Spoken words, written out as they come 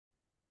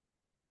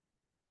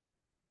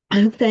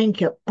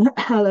Thank you.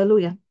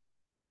 Hallelujah.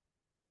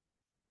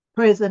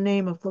 Praise the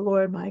name of the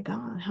Lord, my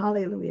God.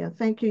 Hallelujah.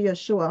 Thank you,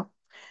 Yeshua.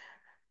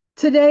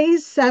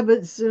 Today's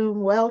Sabbath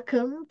Zoom,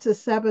 welcome to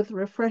Sabbath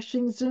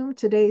Refreshing Zoom.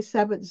 Today's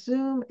Sabbath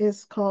Zoom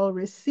is called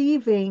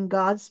Receiving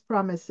God's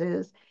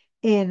Promises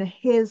in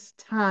His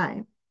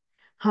Time.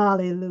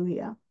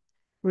 Hallelujah.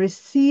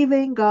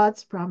 Receiving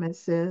God's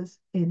promises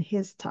in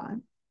His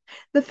time.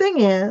 The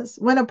thing is,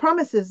 when a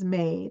promise is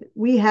made,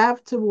 we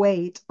have to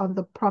wait on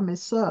the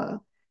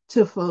promisor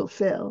to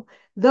fulfill.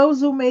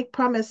 Those who make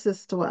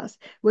promises to us,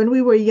 when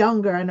we were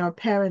younger and our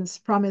parents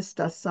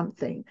promised us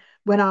something,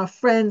 when our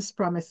friends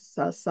promised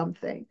us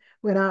something,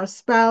 when our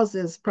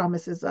spouses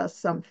promises us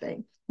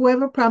something,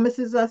 whoever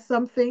promises us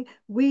something,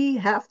 we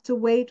have to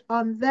wait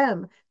on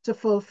them to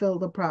fulfill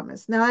the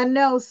promise. Now, I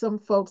know some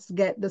folks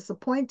get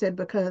disappointed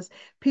because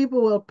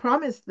people will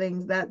promise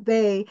things that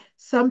they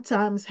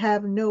sometimes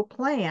have no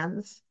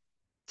plans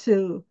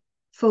to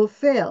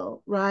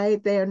fulfill,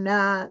 right? They're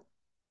not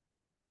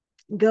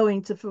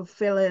going to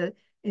fulfill it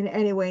in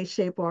any way,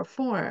 shape, or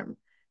form,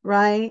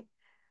 right?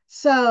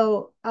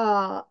 So,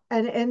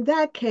 and in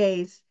that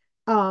case,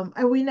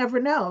 and we never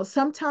know.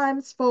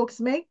 Sometimes folks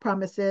make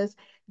promises,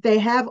 they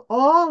have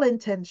all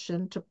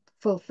intention to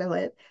fulfill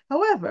it.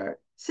 However,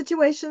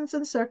 situations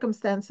and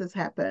circumstances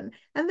happen,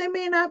 and they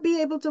may not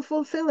be able to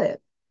fulfill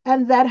it.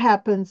 And that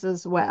happens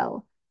as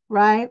well,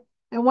 right?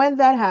 And when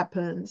that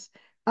happens,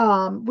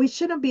 we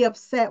shouldn't be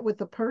upset with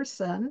the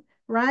person,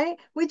 right?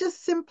 We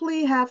just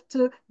simply have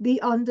to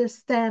be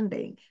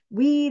understanding.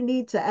 We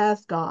need to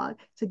ask God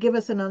to give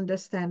us an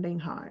understanding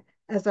heart.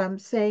 As I'm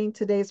saying,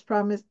 today's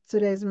promise,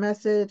 today's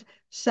message,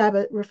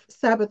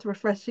 Sabbath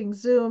Refreshing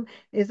Zoom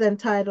is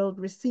entitled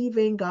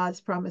Receiving God's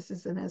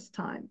Promises in His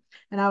Time.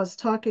 And I was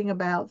talking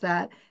about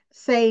that,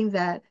 saying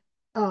that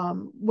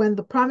when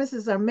the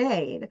promises are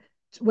made,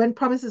 when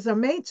promises are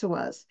made to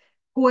us,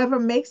 whoever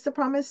makes the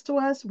promise to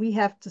us, we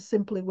have to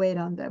simply wait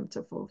on them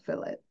to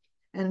fulfill it.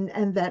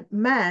 And that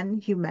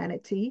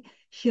humanity,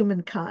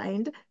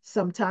 humankind,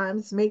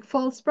 sometimes make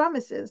false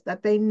promises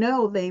that they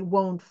know they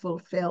won't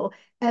fulfill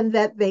and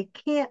that they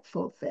can't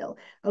fulfill.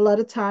 A lot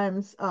of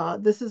times,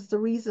 this is the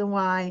reason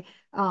why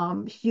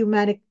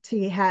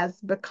humanity has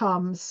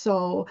become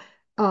so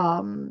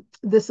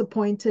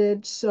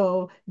disappointed,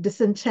 so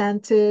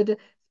disenchanted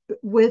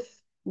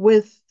with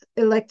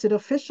elected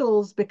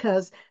officials,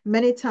 because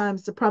many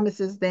times the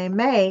promises they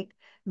make,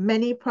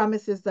 many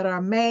promises that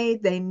are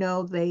made, they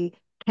know they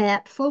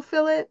can't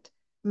fulfill it.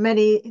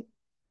 Many,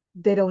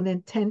 they don't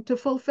intend to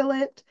fulfill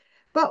it.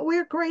 But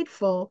we're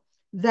grateful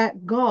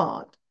that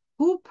God,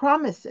 who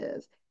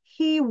promises,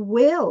 He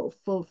will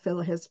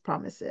fulfill His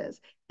promises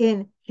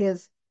in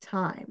His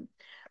time.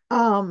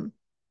 Um,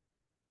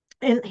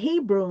 in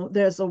Hebrew,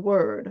 there's a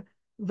word,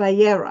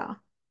 vayera,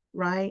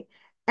 right?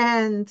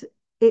 And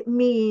it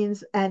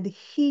means, and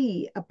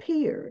he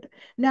appeared.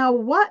 Now,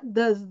 what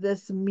does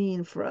this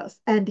mean for us?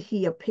 And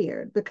he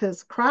appeared,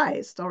 because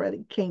Christ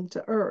already came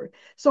to earth.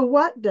 So,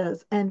 what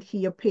does and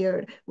he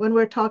appeared when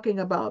we're talking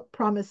about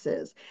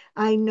promises?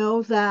 I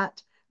know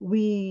that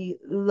many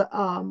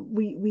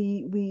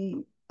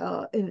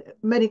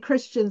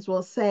Christians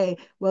will say,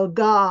 well,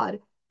 God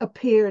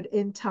appeared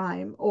in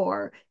time,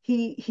 or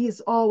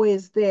he's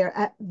always there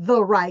at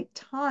the right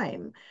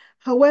time.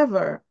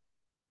 However,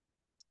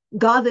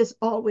 God is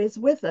always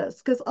with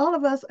us, because all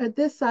of us are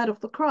this side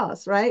of the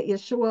cross, right?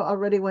 Yeshua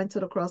already went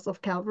to the cross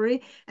of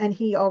Calvary and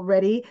he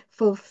already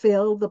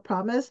fulfilled the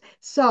promise.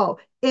 So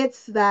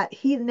it's that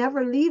he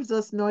never leaves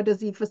us, nor does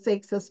he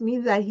forsake us,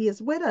 means that he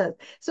is with us.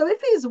 So if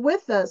he's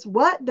with us,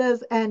 what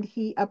does and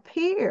he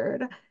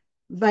appeared,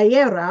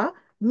 Vayera,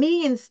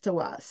 means to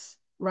us,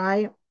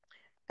 right?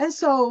 And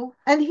so,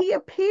 and he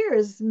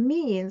appears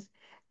means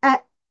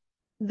at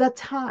the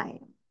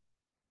time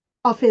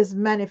of his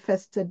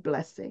manifested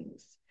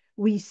blessings.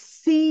 We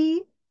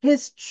see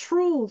his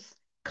truth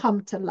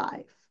come to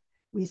life.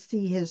 We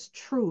see his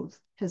truth,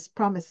 his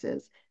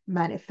promises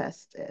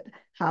manifested.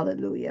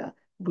 Hallelujah.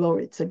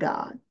 Glory to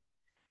God.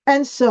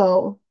 And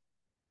so,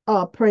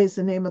 praise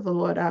the name of the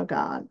Lord our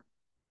God.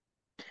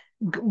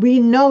 We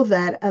know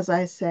that, as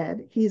I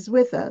said, he's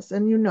with us.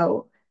 And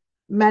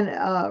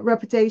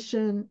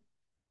reputation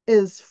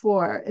is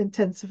for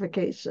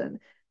intensification.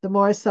 The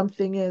more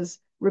something is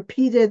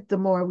repeated, the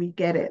more we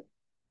get it.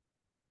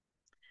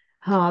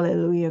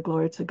 Hallelujah.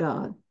 Glory to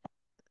God.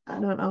 I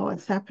don't know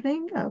what's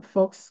happening.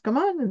 Folks, come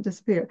on and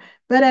disappear.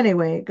 But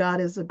anyway, God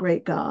is a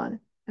great God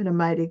and a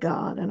mighty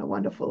God and a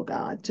wonderful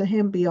God. To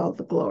him be all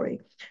the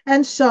glory.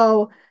 And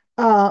so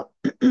the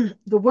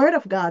word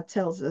of God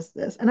tells us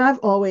this. And I've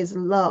always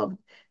loved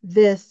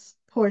this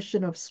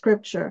portion of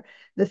scripture.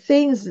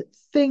 Thing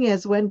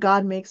is, when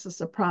God makes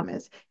us a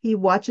promise, he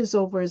watches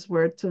over his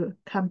word to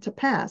come to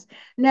pass.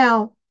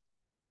 Now,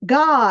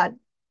 God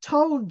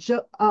told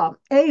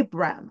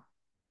Abram,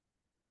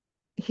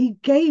 he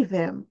gave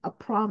him a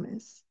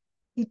promise.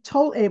 He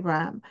told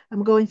Abraham,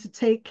 I'm going to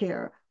take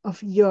care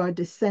of your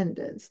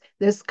descendants.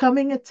 There's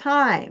coming a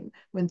time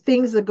when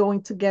things are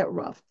going to get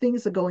rough,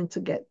 things are going to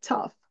get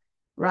tough,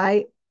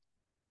 right?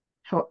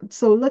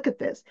 So look at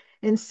this.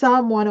 In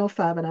Psalm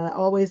 105, and I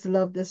always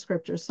love this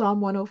scripture,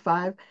 Psalm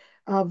 105,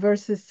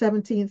 verses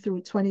 17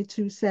 through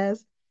 22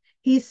 says,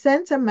 He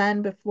sent a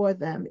man before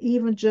them,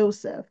 even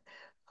Joseph,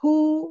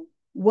 who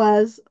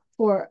was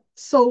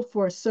sold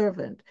for a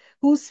servant,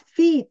 whose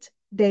feet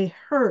they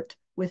hurt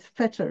with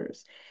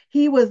fetters.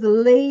 He was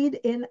laid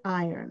in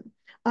iron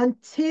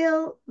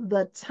until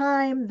the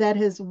time that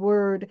his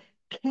word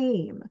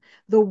came.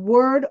 The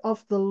word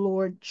of the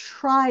Lord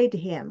tried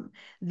him.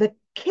 The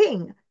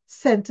king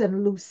sent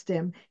and loosed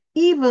him,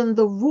 even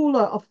the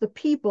ruler of the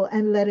people,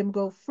 and let him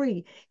go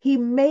free. He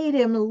made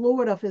him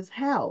lord of his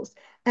house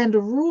and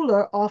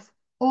ruler of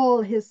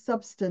all his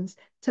substance,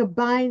 to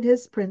bind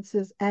his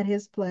princes at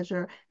his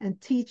pleasure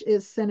and teach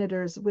his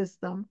senators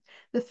wisdom.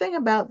 The thing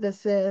about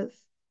this is,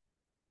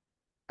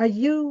 are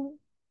you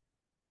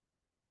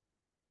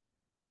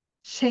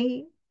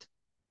chained?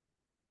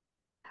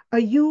 Are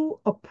you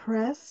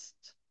oppressed?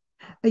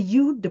 Are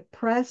you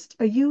depressed?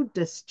 Are you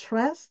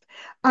distressed?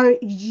 Are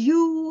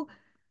you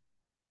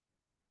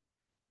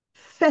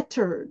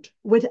fettered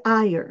with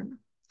iron?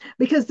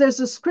 Because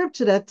there's a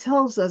scripture that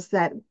tells us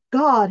that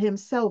God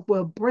Himself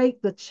will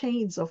break the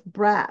chains of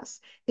brass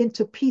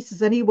into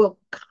pieces and He will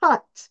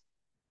cut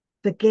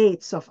the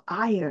gates of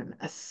iron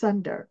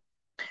asunder.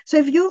 So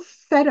if you're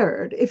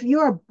fettered, if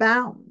you're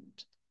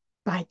bound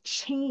by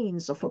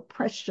chains of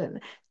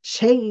oppression,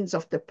 chains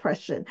of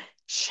depression,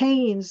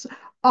 chains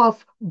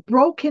of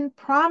broken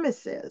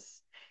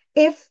promises,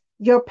 if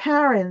your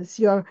parents,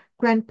 your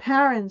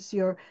grandparents,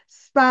 your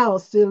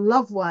spouse, your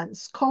loved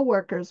ones,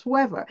 co-workers,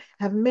 whoever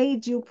have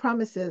made you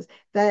promises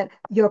that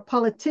your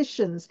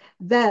politicians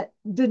that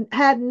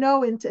had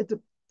no intent,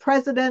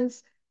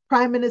 presidents,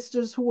 prime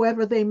ministers,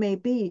 whoever they may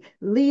be,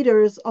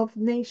 leaders of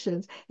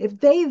nations, if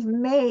they've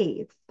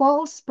made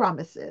false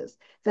promises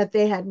that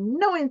they had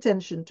no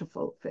intention to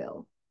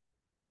fulfill,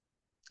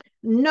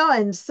 no,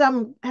 and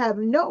some have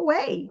no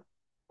way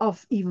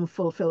of even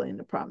fulfilling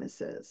the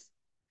promises,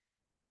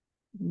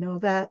 know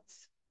that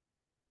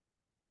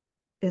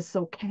it's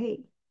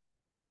okay.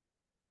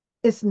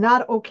 It's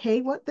not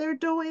okay what they're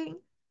doing.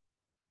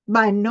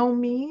 By no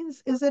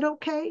means is it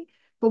okay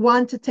for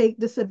one to take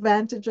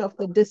disadvantage of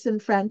the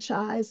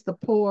disenfranchised, the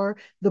poor,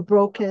 the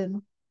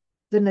broken,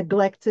 the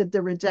neglected,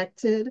 the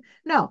rejected.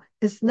 No,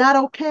 it's not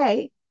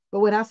okay.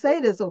 But when I say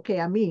it is okay,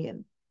 I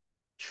mean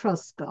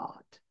trust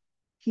God.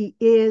 He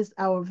is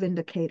our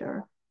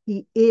vindicator.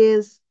 He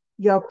is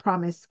your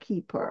promise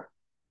keeper.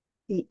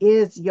 He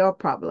is your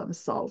problem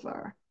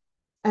solver.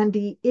 And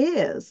He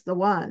is the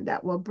one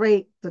that will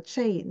break the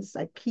chains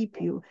that keep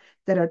you,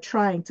 that are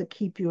trying to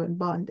keep you in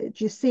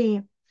bondage. You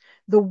see,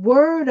 the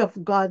word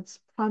of God's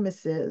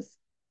promises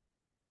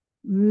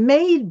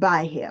made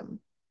by Him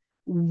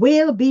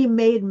will be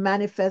made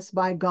manifest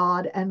by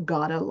God and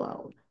God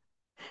alone.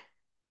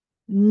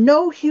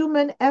 No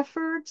human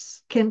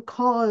efforts can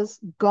cause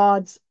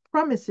God's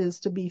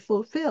promises to be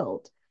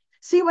fulfilled.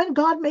 See, when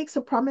God makes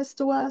a promise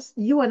to us,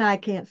 you and I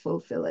can't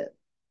fulfill it.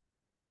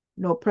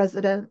 No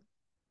president,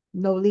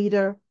 no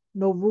leader,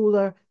 no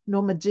ruler,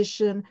 no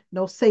magician,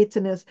 no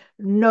Satanist,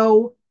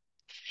 no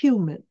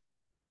human.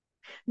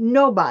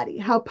 Nobody,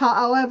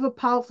 however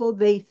powerful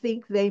they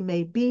think they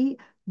may be,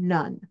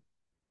 none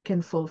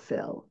can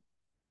fulfill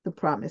the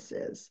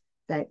promises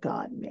that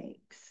God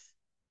makes.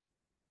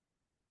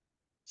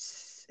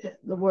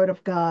 The word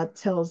of God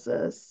tells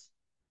us,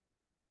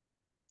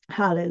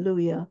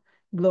 hallelujah,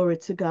 glory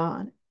to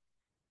God.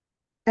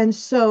 And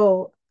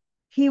so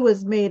He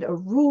was made a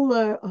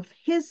ruler of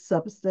His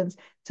substance,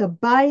 to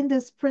bind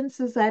His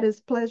princes at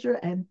His pleasure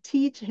and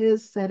teach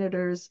His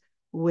senators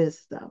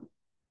wisdom.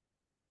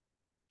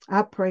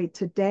 I pray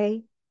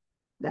today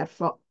that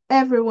for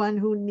everyone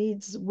who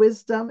needs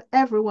wisdom,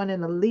 everyone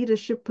in a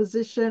leadership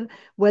position,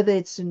 whether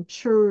it's in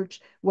church,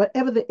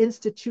 whatever the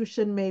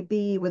institution may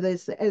be, whether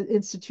it's the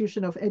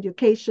institution of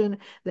education,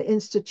 the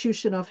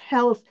institution of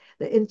health,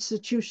 the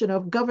institution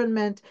of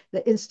government,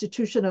 the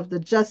institution of the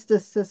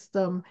justice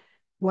system,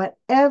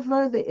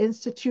 whatever the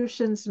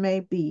institutions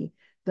may be,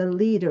 the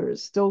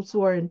leaders, those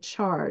who are in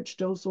charge,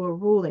 those who are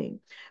ruling,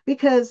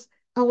 because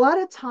a lot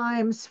of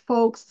times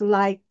folks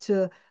like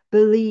to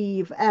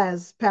believe,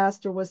 as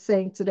Pastor was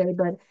saying today,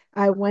 but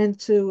I went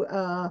to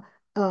a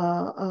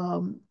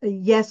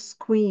Yes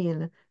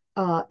Queen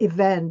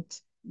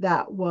event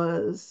that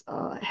was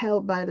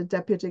held by the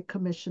Deputy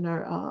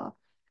Commissioner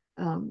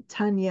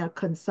Tanya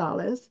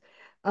Gonzalez.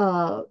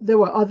 There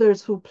were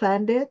others who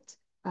planned it.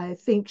 I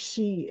think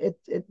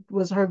it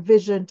was her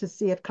vision to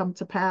see it come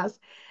to pass.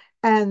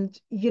 And,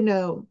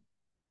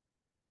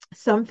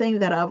 something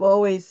that I've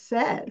always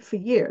said for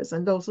years,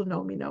 and those who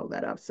know me know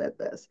that I've said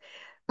this.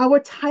 Our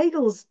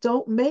titles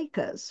don't make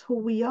us who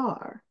we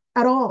are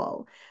at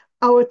all.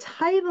 Our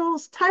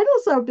titles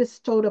are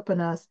bestowed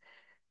upon us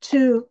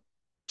to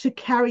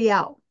carry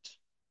out,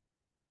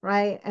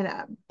 right?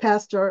 And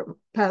Pastor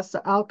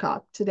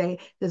Alcock today,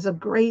 there's a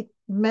great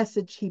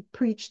message he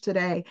preached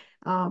today.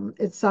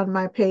 It's on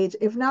my page.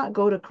 If not,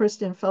 go to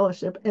Christian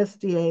Fellowship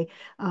SDA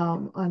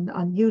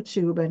on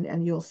YouTube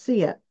and you'll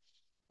see it.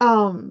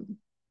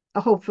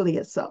 Hopefully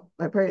it's so.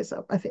 I pray it's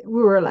so. I think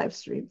we were a live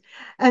stream.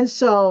 And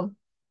so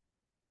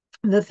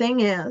the thing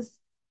is,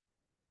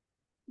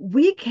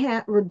 we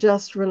can't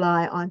just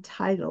rely on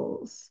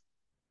titles.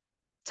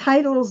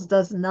 Titles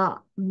does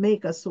not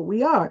make us who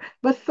we are.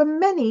 But for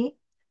many,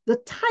 the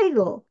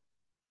title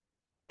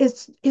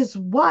is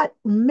what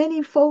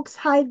many folks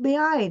hide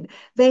behind.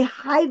 They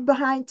hide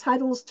behind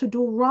titles to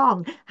do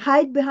wrong,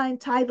 hide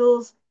behind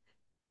titles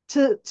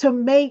to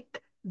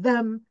make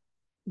them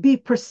be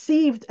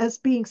perceived as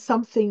being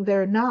something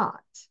they're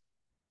not.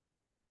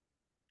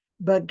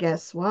 But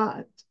guess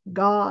what?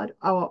 God,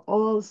 our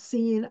all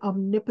seeing,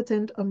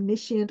 omnipotent,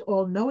 omniscient,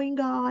 all knowing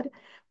God,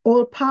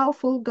 all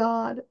powerful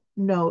God,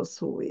 knows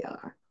who we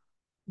are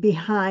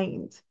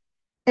behind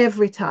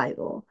every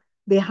title,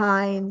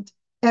 behind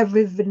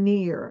every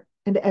veneer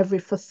and every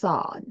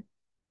facade.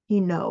 He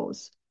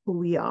knows who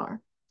we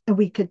are, and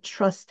we could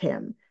trust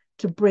Him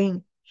to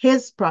bring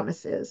His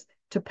promises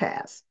to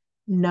pass.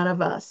 None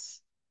of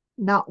us,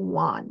 not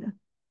one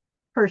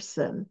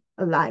person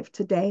alive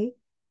today,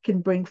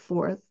 can bring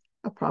forth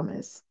a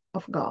promise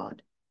of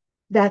God.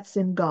 That's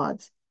in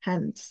God's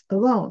hands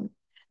alone.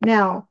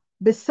 Now,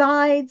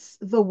 besides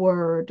the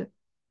word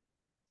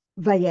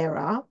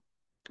Vayera,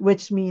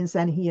 which means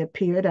and he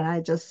appeared, and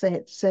I just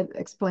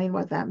explain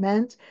what that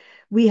meant.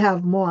 We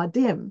have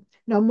Moadim.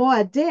 Now,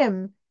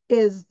 Moadim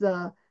is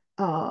the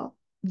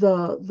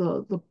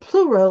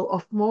plural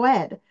of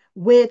Moed,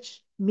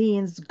 which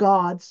means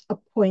God's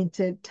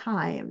appointed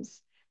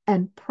times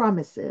and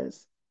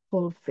promises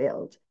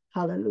fulfilled.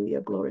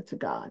 Hallelujah, glory to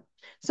God.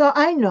 So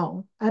I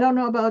don't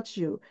know about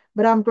you,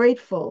 but I'm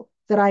grateful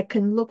that I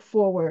can look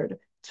forward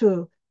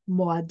to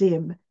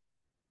Moadim,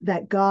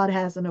 that God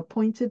has an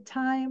appointed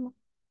time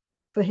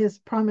for his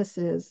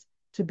promises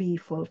to be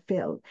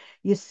fulfilled.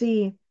 You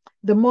see,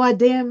 the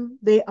Moedim,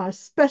 they are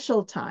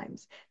special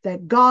times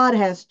that God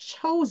has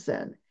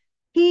chosen.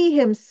 He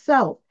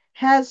himself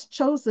has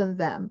chosen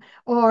them,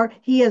 or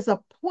he has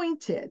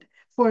appointed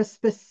for a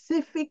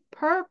specific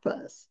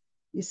purpose.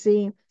 You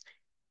see,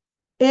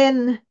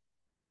 in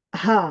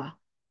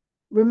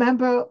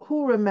remember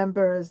who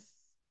remembers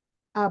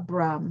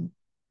Abram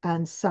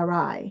and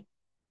Sarai?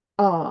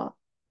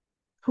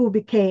 Who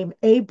became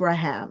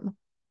Abraham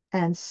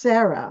and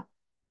Sarah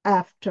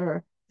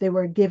after they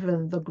were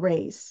given the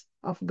grace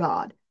of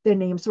God. Their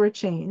names were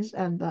changed,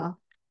 and the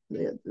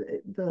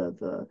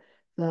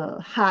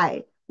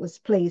high was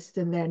placed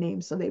in their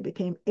names, so they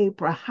became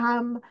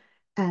Abraham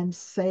and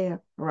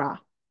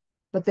Sarah.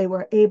 But they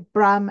were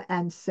Abram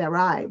and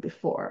Sarai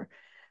before.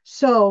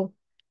 So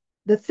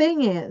the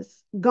thing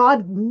is,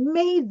 God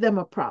made them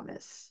a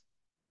promise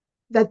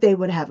that they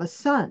would have a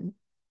son,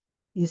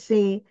 you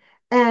see.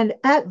 And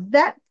at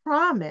that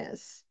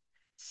promise,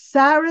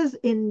 Sarah's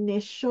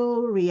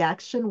initial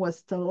reaction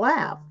was to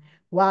laugh.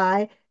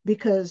 Why?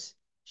 Because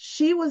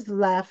she was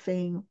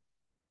laughing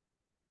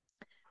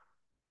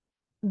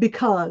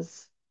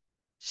because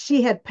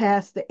she had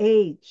passed the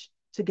age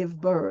to give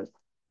birth.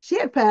 She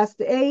had passed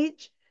the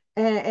age,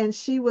 and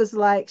she was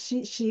like,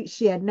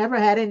 she had never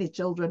had any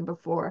children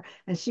before,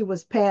 and she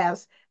was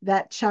past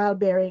that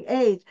childbearing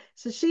age.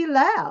 So she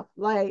laughed,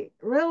 like,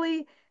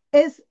 really?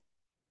 Is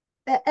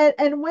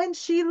and when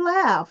she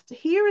left,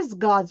 here is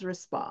God's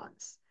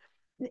response.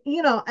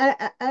 You know,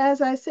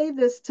 as I say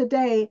this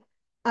today,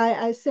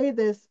 I say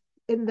this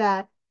in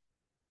that,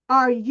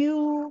 are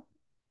you,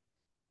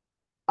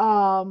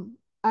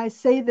 I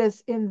say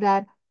this in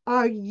that,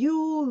 are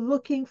you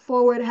looking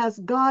forward? Has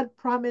God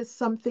promised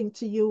something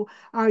to you?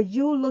 Are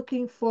you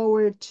looking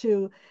forward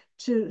to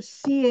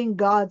seeing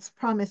God's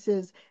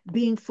promises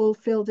being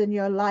fulfilled in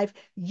your life?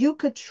 You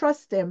could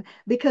trust him,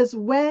 because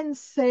when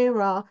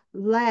Sarah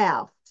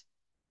laughed,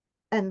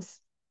 and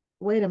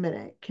wait a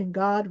minute, can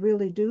God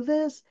really do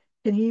this?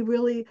 Can he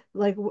really,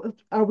 like,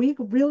 are we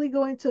really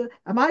going to,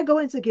 am I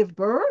going to give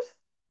birth?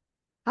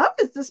 How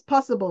is this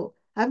possible?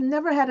 I've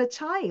never had a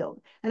child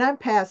and I'm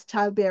past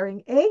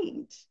childbearing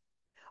age.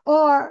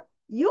 Or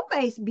you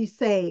may be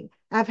saying,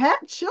 I've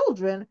had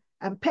children,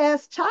 I'm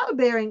past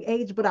childbearing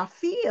age, but I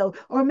feel,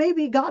 or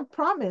maybe God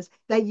promised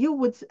that you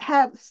would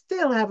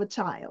still have a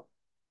child.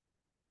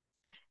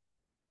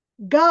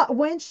 God,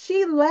 when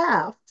she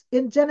left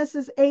in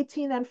Genesis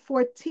 18 and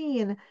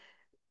 14,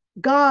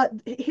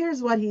 God,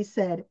 here's what he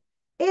said.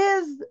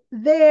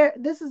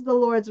 This is the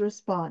Lord's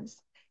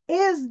response.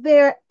 Is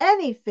there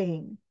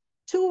anything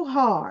too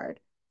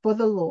hard for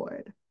the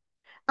Lord?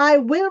 I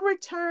will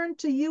return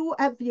to you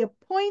at the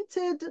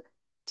appointed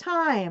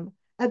time,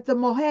 at the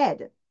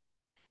Mohed,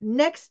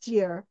 next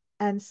year,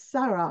 and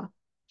Sarah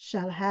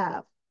shall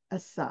have a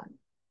son.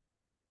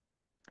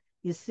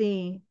 You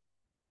see,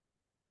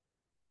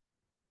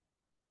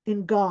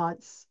 in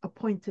God's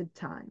appointed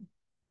time,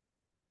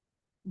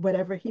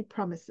 whatever he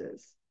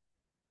promises,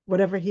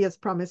 whatever he has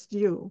promised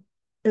you,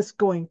 is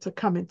going to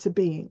come into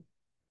being.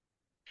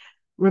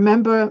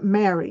 Remember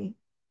Mary,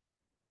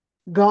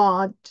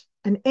 God,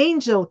 an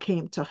angel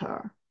came to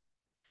her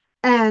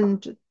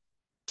and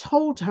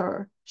told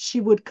her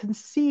she would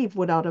conceive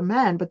without a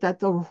man, but that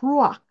the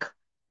Ruach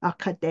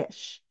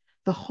HaKadesh,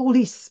 the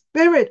Holy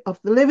Spirit of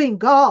the living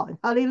God,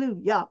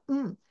 hallelujah,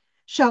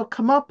 shall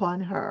come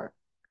upon her.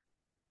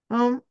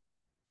 Um,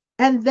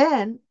 and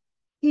then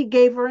he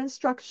gave her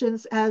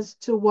instructions as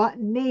to what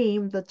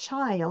name the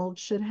child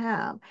should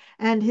have.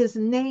 And his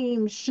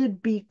name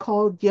should be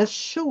called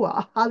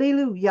Yeshua.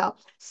 Hallelujah.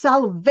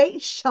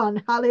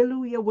 Salvation,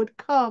 hallelujah, would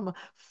come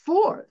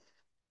forth.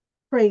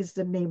 Praise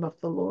the name of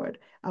the Lord,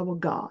 our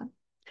God.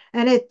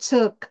 And it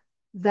took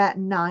that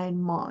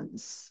 9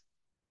 months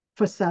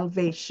for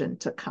salvation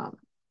to come.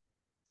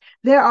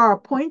 There are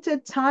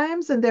appointed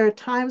times, and there are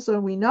times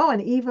when we know,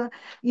 and even,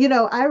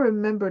 I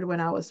remembered when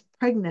I was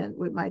pregnant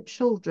with my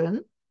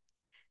children,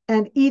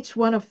 and each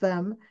one of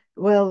them,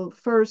 well,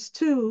 first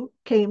two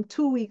came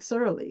 2 weeks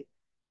early,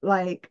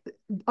 like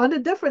under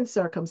different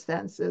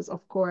circumstances,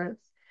 of course.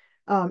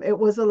 It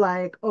wasn't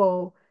like,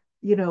 oh,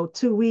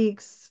 2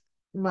 weeks,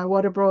 my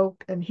water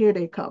broke, and here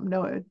they come.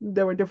 No,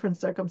 there were different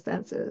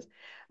circumstances.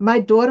 My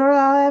daughter,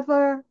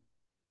 however,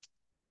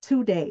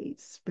 2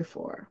 days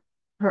before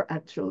her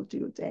actual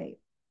due date.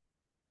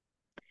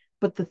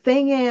 But the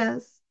thing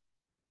is,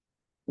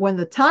 when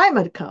the time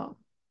had come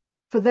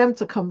for them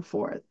to come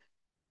forth,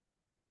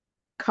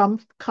 come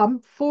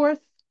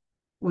forth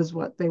was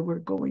what they were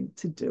going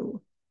to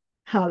do.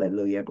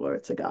 Hallelujah,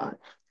 glory to God.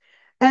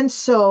 And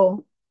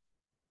so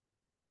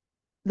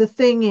the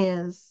thing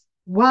is,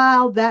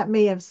 while that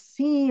may have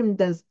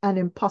seemed as an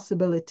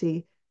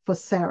impossibility for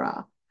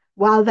Sarah,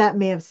 while that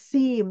may have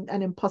seemed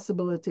an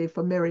impossibility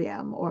for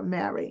Miriam or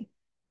Mary,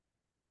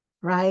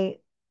 right?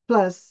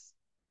 Plus,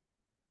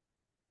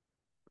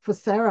 for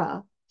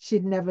Sarah,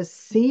 she'd never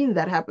seen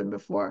that happen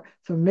before.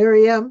 For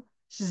Miriam,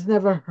 she's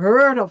never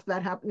heard of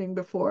that happening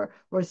before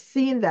or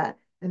seen that.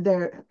 And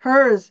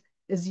hers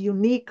is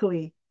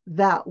uniquely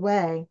that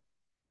way.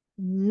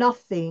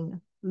 Nothing,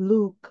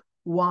 Luke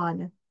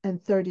 1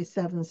 and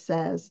 37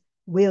 says,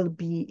 will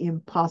be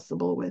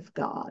impossible with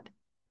God.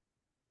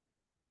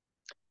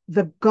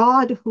 The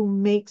God who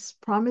makes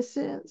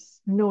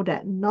promises, know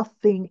that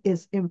nothing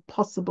is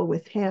impossible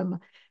with him.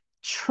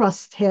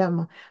 Trust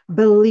him,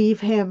 believe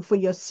him for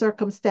your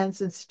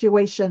circumstance and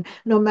situation,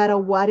 no matter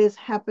what is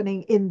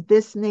happening in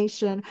this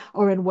nation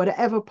or in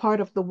whatever part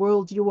of the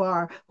world you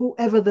are,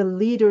 whoever the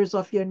leaders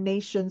of your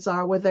nations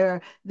are,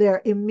 whether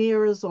they're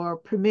emirs or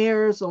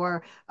premiers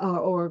or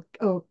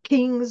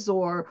kings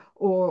or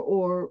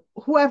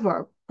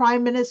whoever,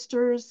 prime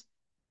ministers,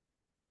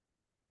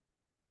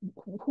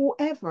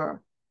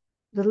 whoever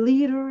the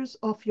leaders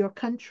of your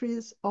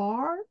countries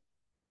are,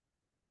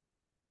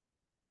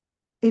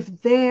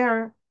 if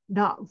they're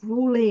not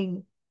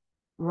ruling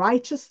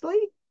righteously,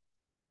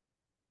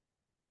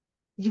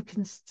 you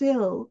can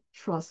still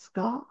trust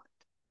God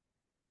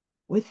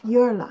with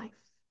your life,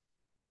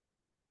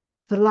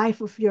 the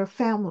life of your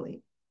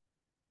family.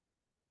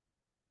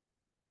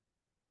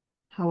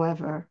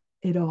 However,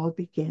 it all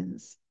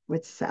begins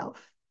with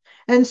self.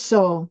 And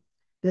so,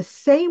 the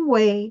same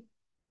way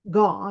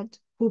God,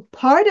 who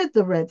parted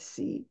the Red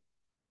Sea,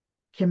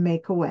 can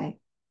make a way.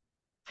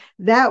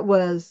 That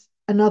was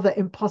another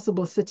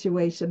impossible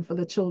situation for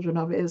the children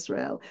of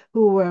Israel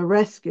who were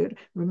rescued.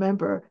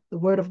 Remember, the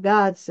word of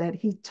God said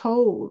he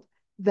told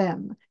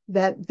them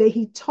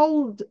he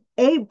told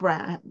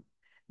Abraham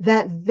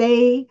that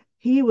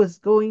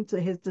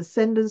his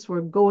descendants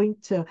were going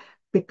to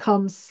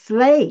become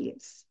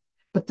slaves.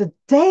 But the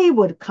day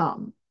would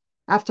come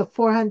after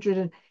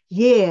 400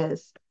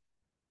 years,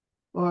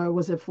 or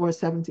was it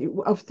 470,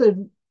 after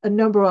a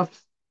number of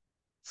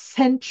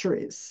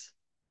centuries,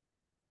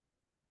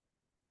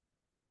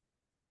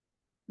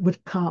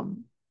 would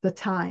come the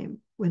time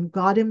when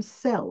God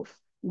himself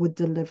would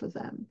deliver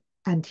them.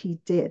 And he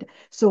did.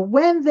 So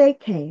when they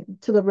came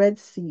to the Red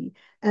Sea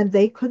and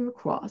they couldn't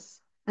cross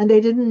and they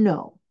didn't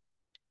know,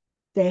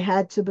 they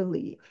had to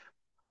believe.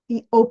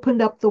 He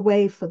opened up the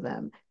way for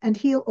them, and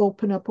he'll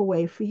open up a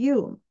way for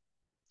you.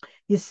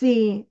 You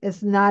see,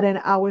 it's not in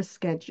our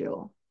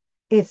schedule,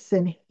 it's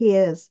in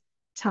his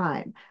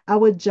time.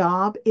 Our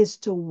job is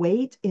to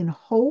wait in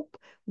hope,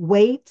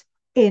 wait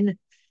in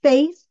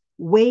faith,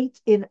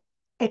 wait in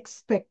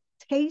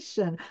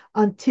expectation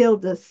until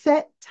the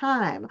set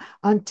time,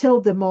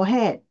 until the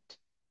moed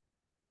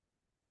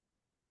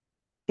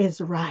is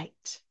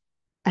right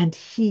and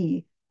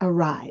he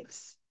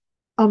arrives.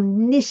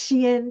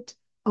 Omniscient,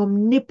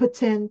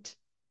 omnipotent,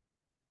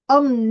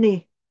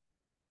 omnipresent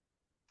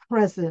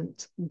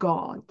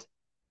God.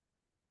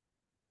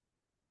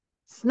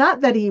 It's not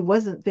that he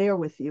wasn't there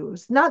with you.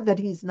 It's not that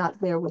he's not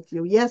there with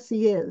you. Yes,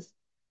 he is.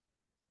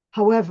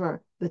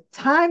 However, the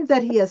time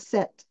that he has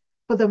set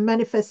for the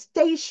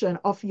manifestation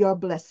of your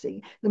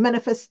blessing, the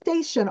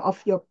manifestation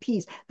of your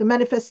peace, the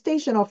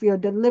manifestation of your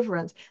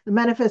deliverance, the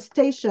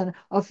manifestation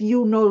of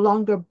you no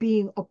longer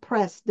being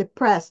oppressed,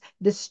 depressed,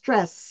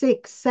 distressed,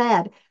 sick,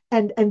 sad,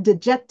 and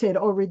dejected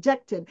or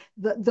rejected,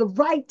 the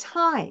right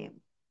time,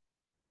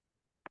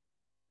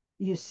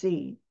 you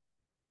see,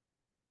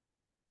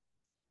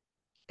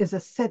 is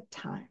a set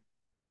time.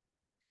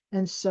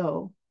 And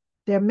so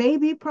there may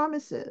be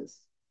promises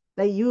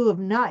that you have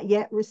not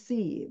yet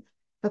received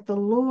that the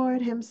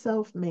Lord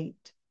himself made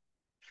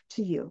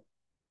to you.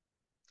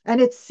 And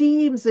it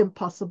seems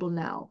impossible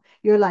now.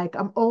 You're like,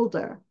 I'm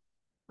older.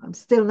 I'm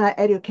still not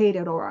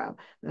educated, or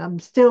I'm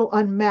still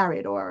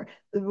unmarried, or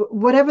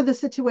whatever the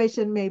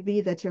situation may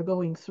be that you're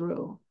going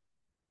through.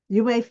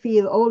 You may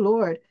feel, oh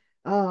Lord,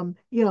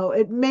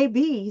 it may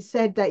be he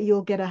said that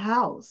you'll get a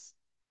house.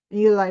 And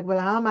you're like, well,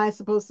 how am I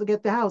supposed to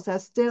get the house? I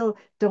still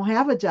don't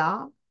have a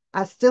job.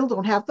 I still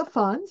don't have the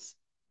funds.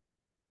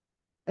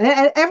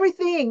 And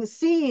everything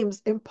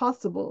seems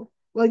impossible.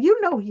 Well,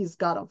 you know he's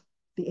got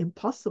the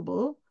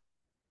impossible.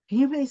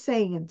 He may be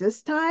saying, in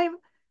this time,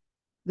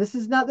 this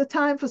is not the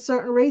time for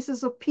certain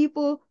races of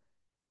people.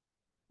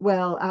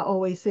 Well, I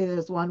always say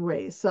there's one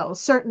race. So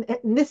certain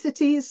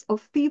ethnicities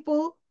of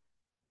people.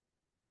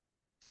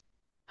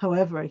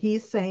 However,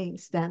 he's saying,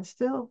 stand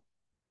still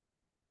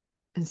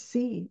and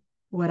see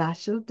what I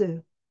shall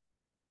do,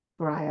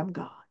 for I am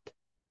God.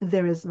 And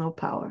there is no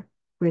power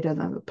greater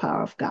than the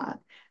power of God.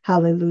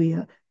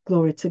 Hallelujah.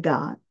 Glory to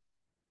God.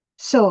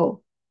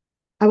 So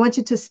I want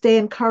you to stay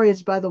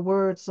encouraged by the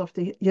words of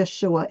the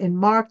Yeshua. In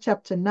Mark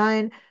chapter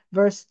 9,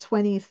 verse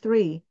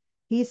 23,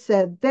 he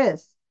said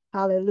this.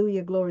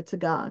 Hallelujah. Glory to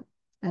God.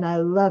 And I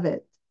love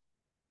it.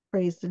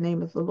 Praise the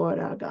name of the Lord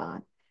our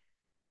God.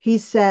 He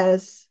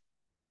says,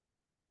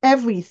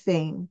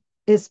 everything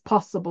is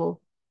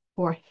possible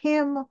for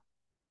him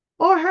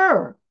or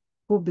her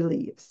who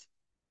believes.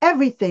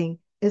 Everything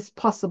is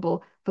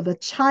possible for the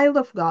child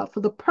of God, for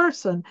the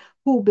person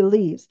who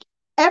believes.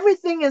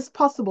 Everything is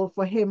possible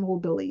for him who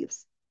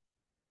believes.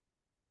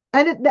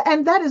 And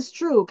that is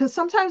true, because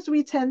sometimes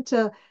we tend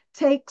to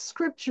take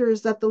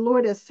scriptures that the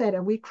Lord has said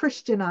and we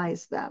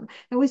Christianize them.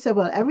 And we say,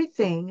 well,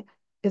 everything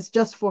is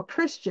just for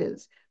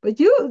Christians. But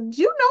you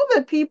know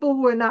that people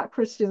who are not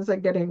Christians are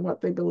getting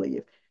what they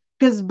believe.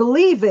 Because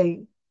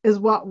believing is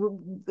what,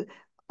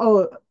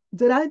 oh,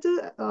 did I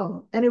do that?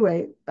 Oh,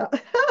 anyway.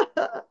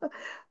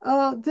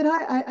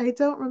 I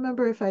don't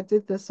remember if I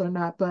did this or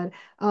not, but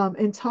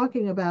in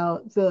talking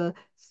about the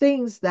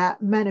things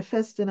that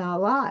manifest in our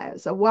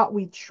lives or what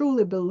we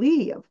truly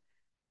believe.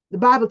 The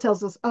Bible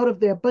tells us out of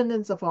the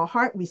abundance of our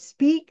heart we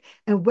speak,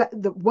 and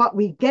what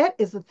we get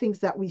is the things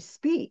that we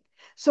speak.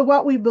 So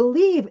what we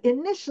believe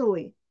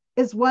initially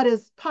is what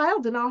is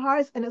piled in our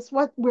hearts, and it's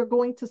what we're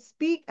going to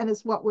speak, and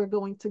it's what we're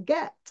going to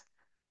get.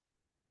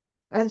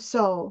 And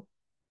so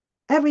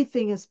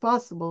everything is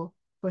possible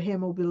for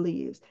him who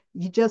believes.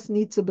 You just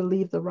need to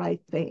believe the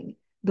right thing.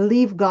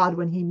 Believe God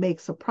when he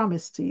makes a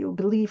promise to you.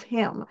 Believe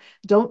him.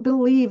 Don't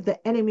believe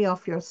the enemy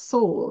of your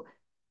soul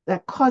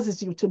that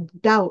causes you to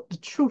doubt the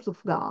truth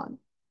of God.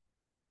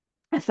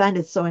 I find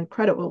it so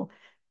incredible.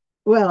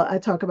 Well, I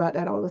talk about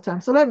that all the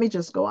time. So let me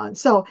just go on.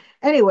 So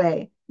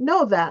anyway,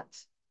 know that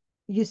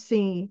you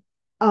see,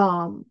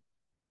 um,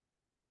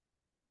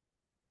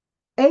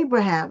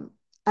 Abraham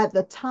at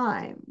the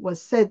time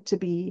was said to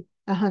be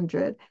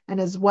 100, and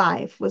his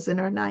wife was in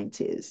her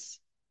 90s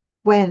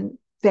when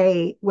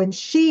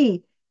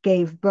she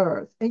gave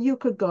birth. And you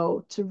could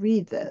go to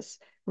read this,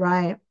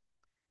 right?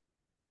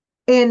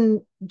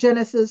 In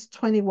Genesis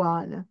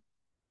 21,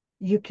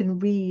 you can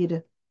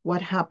read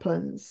what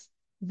happens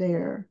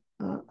there.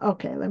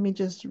 Okay, let me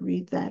just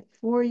read that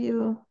for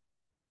you.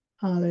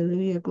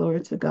 Hallelujah.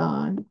 Glory to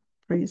God.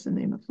 Praise the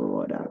name of the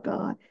Lord our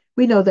God.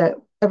 We know that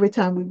every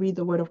time we read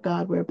the word of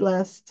God, we're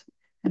blessed.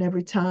 And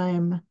every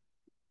time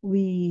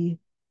we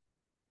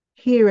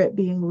hear it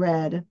being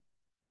read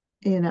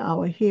in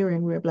our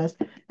hearing, we're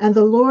blessed. And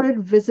the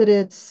Lord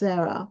visited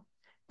Sarah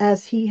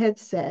as he had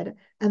said,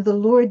 and the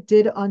Lord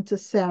did unto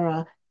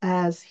Sarah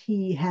as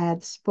he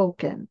had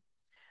spoken.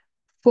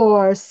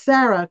 For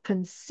Sarah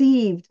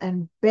conceived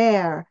and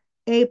bare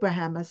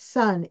Abraham a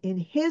son in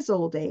his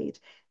old age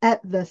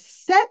at the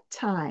set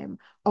time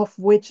of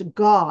which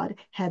God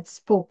had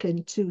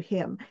spoken to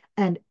him.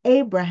 And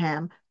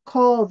Abraham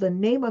called the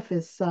name of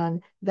his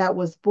son that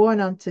was born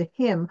unto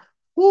him,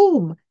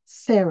 whom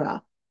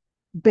Sarah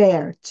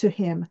bare to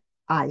him,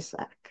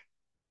 Isaac.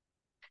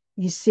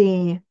 You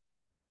see,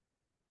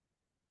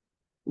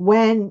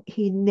 when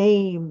he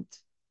named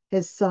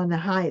his son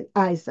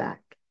Isaac,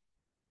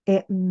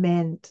 it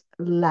meant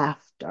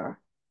laughter.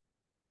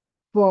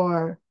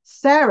 For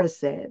Sarah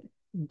said,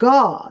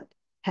 God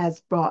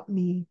has brought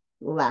me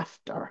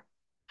laughter.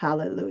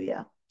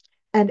 Hallelujah.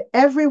 And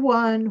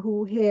everyone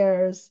who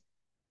hears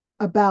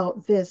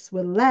about this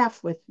will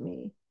laugh with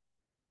me.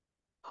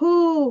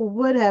 Who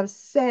would have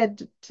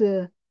said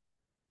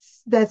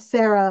that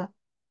Sarah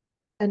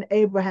and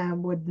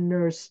Abraham would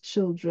nurse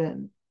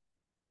children?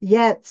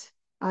 Yet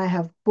I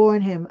have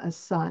borne him a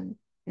son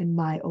in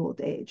my old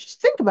age.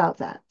 Think about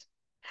that.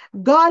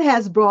 God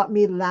has brought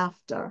me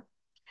laughter.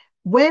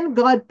 When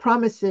God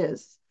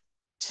promises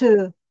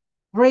to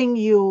bring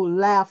you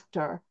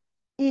laughter,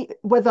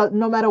 whether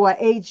no matter what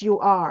age you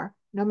are,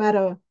 no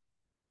matter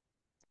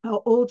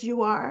how old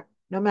you are,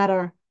 no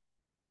matter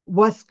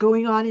what's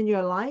going on in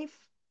your life,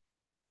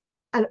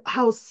 and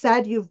how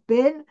sad you've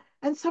been,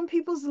 and some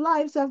people's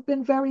lives have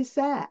been very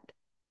sad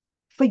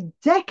for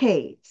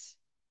decades.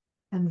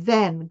 And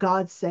then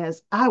God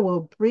says, I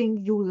will bring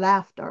you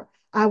laughter.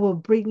 I will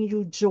bring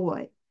you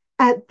joy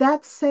at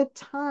that set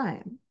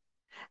time.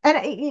 And,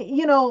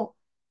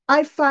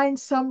 I find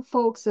some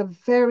folks are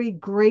very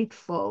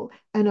grateful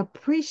and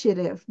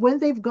appreciative when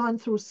they've gone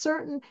through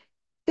certain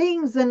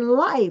things in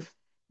life.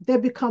 They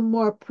become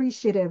more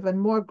appreciative and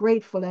more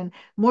grateful and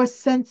more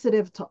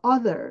sensitive to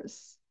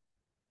others.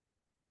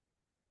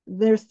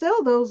 There's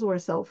still those who are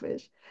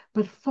selfish,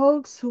 but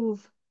folks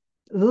who've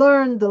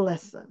learned the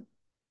lesson,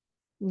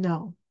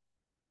 no.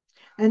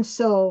 And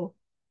so,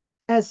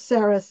 as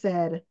Sarah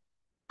said,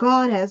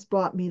 God has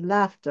brought me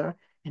laughter,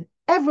 and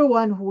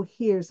everyone who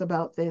hears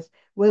about this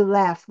will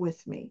laugh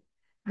with me.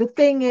 The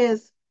thing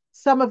is,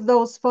 some of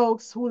those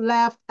folks who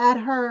laughed at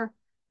her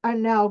are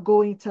now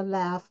going to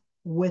laugh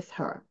with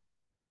her,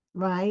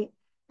 right?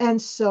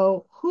 And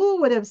so,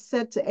 who would have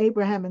said to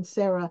Abraham and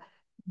Sarah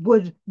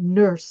would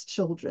nurse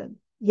children?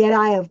 Yet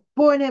I have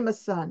borne him a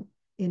son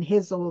in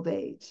his old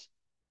age,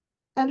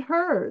 and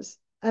hers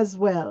as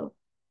well.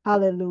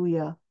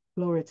 Hallelujah.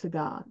 Glory to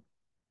God.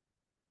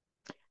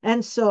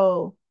 And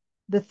so,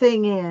 the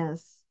thing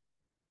is,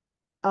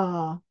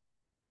 uh,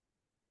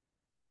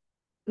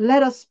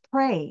 let us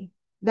pray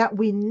that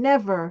we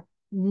never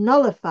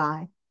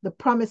nullify the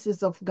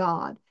promises of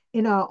God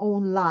in our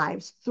own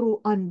lives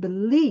through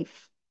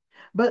unbelief,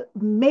 but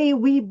may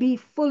we be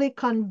fully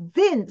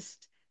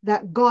convinced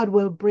that God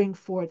will bring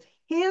forth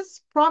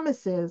his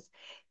promises,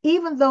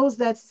 even those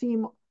that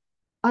seem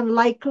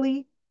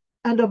unlikely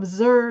and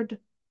absurd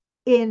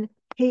in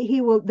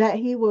he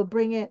will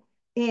bring it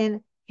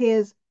in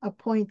his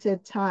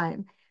appointed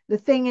time. The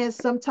thing is,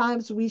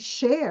 sometimes we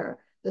share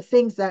the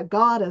things that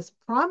God has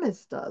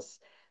promised us,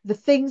 the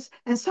things,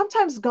 and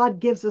sometimes God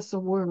gives us a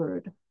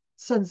word,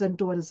 sons and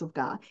daughters of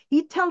God.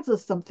 He tells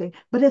us something,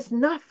 but it's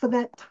not for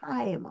that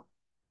time.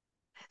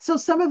 So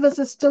some of us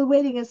are still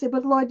waiting and say,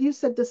 but Lord, you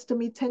said this to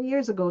me 10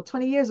 years ago,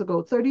 20 years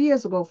ago, 30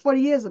 years ago, 40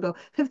 years ago,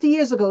 50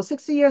 years ago,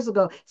 60 years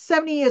ago,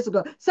 70 years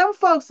ago. Some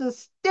folks are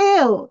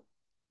still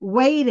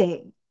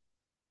waiting,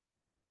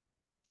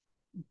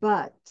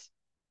 but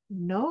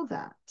know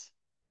that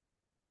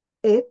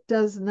it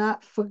does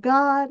not, for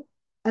God,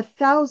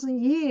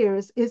 1,000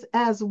 years is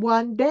as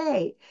one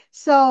day.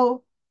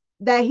 So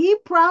that he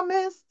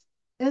promised,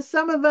 and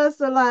some of us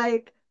are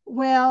like,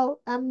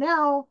 well, I'm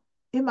now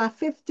in my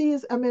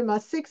 50s, I'm in my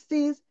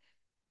 60s.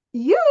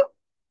 You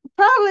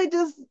probably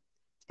just,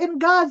 in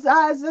God's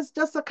eyes, it's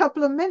just a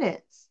couple of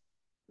minutes,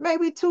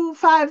 maybe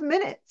 5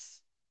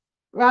 minutes,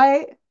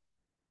 right?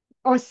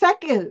 Or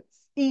seconds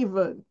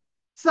even.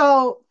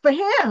 So for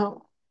him,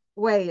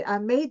 wait, I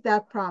made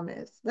that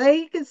promise. Then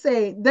he can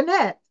say,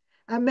 Danette,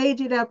 I made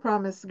you that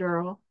promise,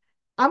 girl.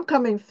 I'm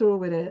coming through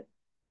with it.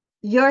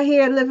 You're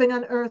here living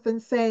on earth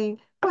and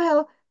saying,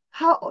 well,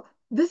 how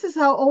this is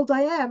how old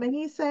I am. And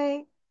he's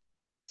saying,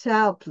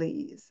 child,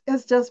 please.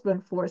 It's just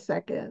been 4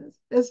 seconds.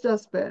 It's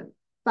just been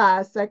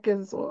 5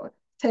 seconds or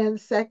 10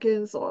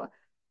 seconds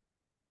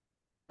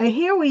and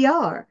here we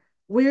are.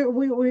 We're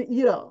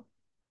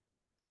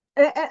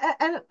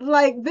and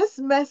like this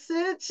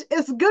message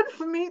is good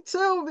for me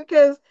too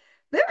because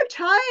there are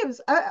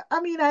times I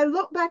mean I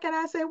look back and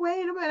I say,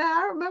 wait a minute,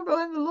 I remember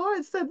when the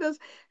Lord said this,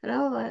 and I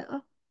was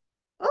like,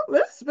 oh,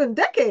 this has been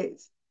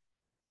decades.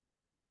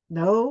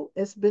 No,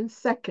 it's been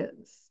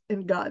seconds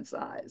in God's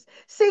eyes.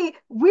 See,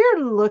 we're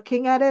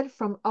looking at it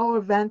from our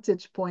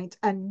vantage point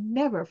and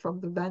never from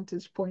the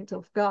vantage point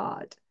of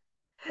God.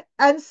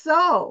 And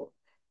so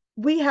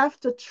we have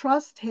to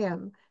trust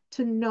Him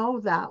to know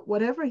that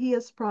whatever He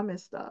has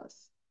promised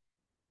us,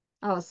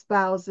 our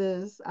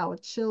spouses, our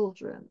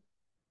children,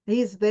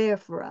 He's there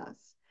for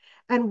us.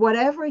 And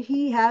whatever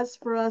He has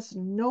for us,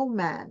 no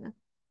man,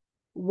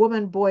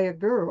 woman, boy, or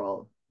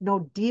girl, no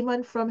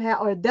demon from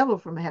hell or devil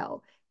from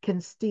hell can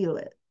steal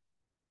it.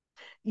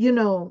 You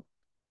know,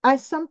 I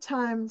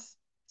sometimes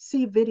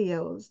see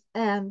videos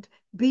and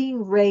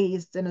being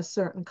raised in a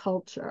certain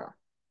culture,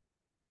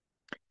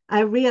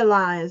 I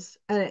realize,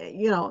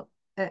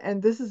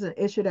 and this is an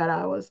issue that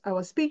I was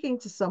speaking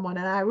to someone,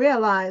 and I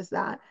realized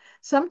that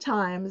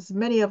sometimes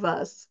many of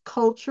us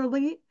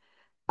culturally,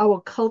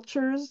 our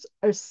cultures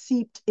are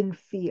seeped in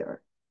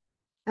fear.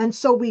 And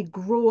so we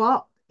grew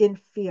up in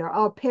fear.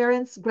 Our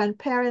parents,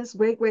 grandparents,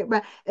 great,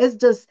 it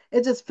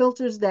just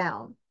filters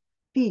down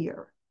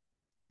fear.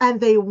 And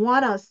they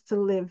want us to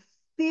live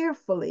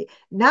fearfully,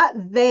 not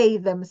they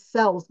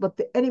themselves, but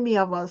the enemy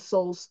of our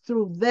souls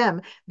through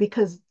them,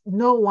 because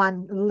no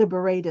one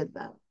liberated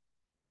them.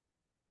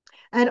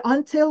 And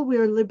until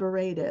we're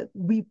liberated,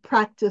 we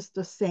practice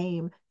the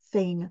same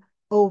thing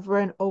over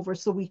and over.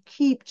 So we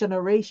keep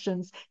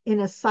generations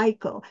in a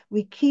cycle.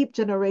 We keep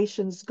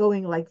generations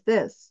going like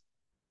this.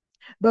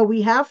 But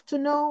we have to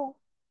know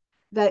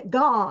that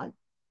God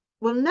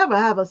will never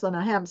have us on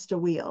a hamster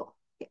wheel.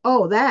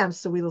 Oh, the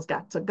hamster wheel's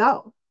got to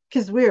go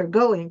because we're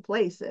going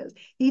places.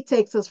 He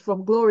takes us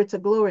from glory to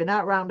glory,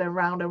 not round and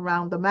round and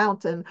round the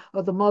mountain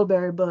or the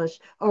mulberry bush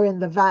or in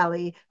the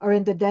valley or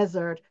in the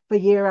desert for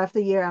year after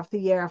year after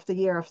year after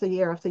year after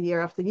year after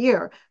year after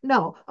year.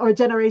 No, or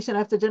generation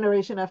after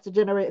generation after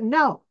generation.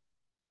 No,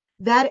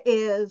 that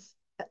is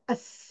a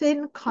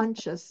sin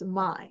conscious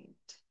mind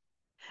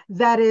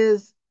that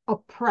is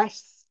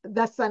oppressed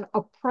that's an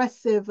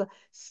oppressive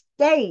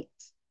state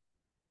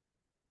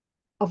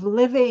of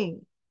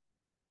living.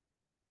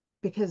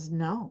 Because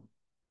no,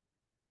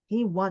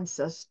 he wants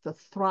us to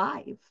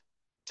thrive,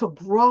 to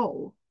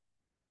grow,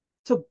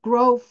 to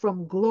grow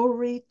from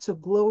glory to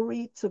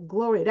glory to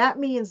glory. That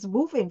means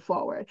moving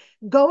forward,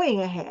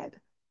 going ahead,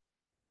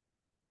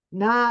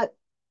 not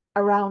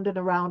around and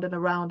around and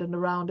around and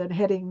around and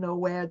heading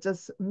nowhere,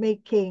 just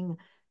making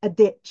a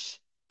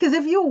ditch. Because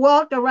if you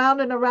walk around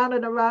and around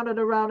and around and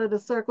around in a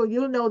circle,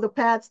 you know the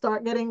path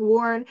start getting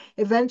worn.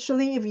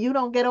 Eventually, if you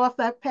don't get off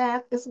that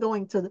path, it's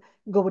going to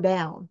go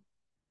down.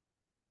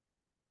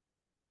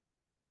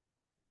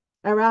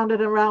 Around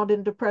and around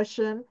in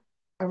depression,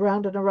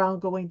 around and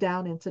around going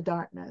down into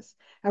darkness,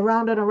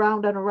 around and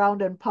around and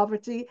around in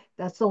poverty,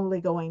 that's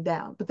only going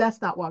down. But that's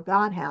not what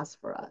God has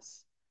for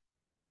us.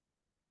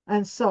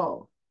 And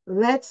so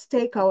let's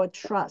take our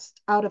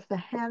trust out of the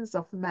hands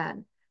of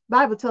man.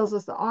 Bible tells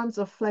us the arms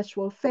of flesh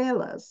will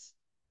fail us.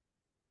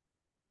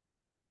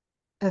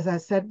 As I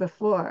said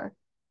before,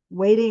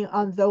 waiting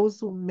on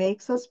those who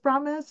makes us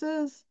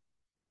promises.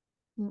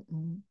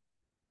 Mm-mm.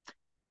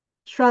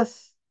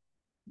 Trust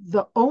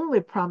the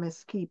only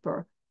promise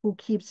keeper who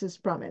keeps his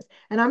promise.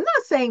 And I'm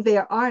not saying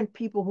there aren't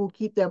people who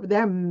keep their, but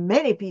there are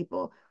many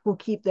people who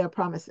keep their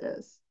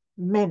promises.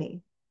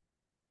 Many.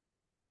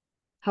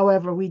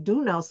 However, we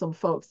do know some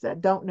folks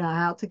that don't know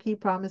how to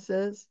keep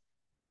promises,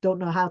 don't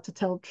know how to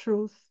tell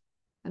truth.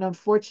 And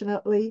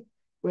unfortunately,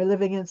 we're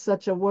living in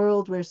such a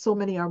world where so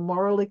many are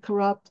morally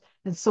corrupt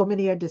and so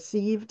many are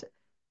deceived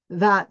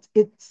that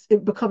it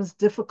becomes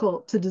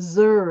difficult to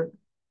discern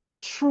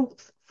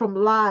truth from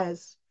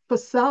lies for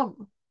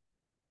some.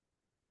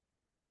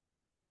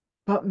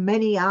 But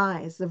many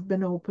eyes have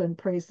been opened,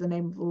 praise the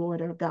name of the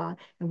Lord our God,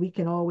 and we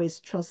can always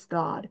trust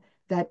God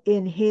that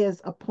in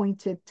his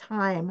appointed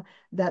time,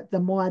 that the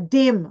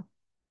Moadim,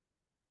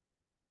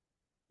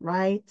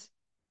 right,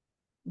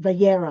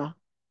 Vayera,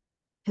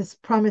 his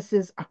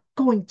promises are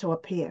going to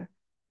appear.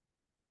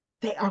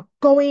 They are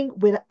going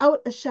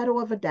without a shadow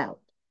of a doubt.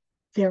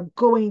 They're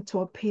going to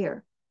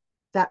appear.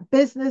 That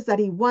business that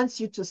he wants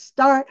you to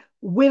start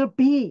will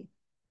be.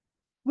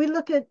 We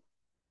look at,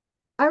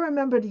 I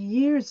remembered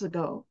years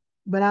ago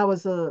when I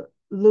was a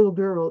little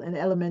girl in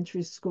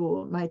elementary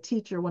school, my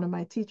teacher, one of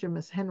my teachers,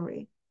 Miss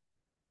Henry.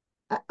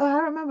 I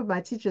remember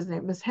my teacher's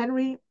name, Miss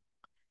Henry,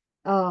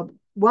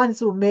 ones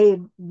who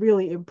made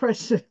really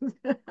impression,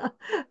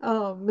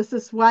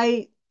 Mrs.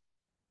 White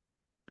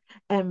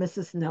and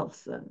Mrs.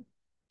 Nelson.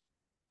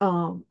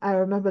 I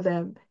remember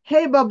them.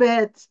 Hey,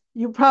 Babette,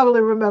 you probably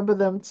remember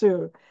them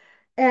too.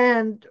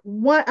 And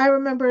what I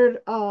remembered,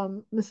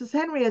 Mrs.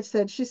 Henry had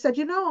said, she said,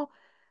 you know,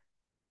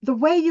 the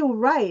way you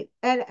write,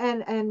 and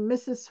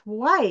Mrs.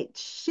 White,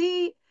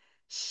 she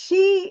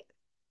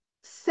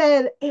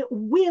said it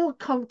will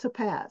come to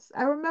pass.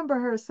 I remember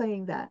her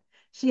saying that.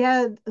 She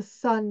had a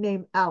son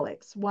named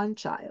Alex, one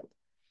child.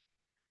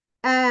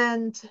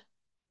 And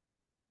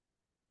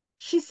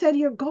she said,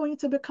 you're going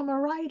to become a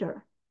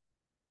writer.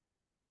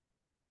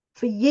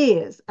 For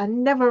years, I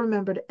never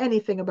remembered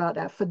anything about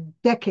that. For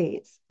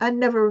decades, I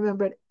never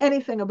remembered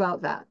anything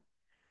about that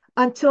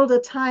until the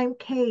time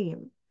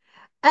came.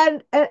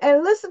 And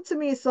listen to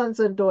me, sons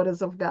and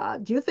daughters of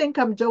God. You think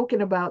I'm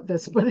joking about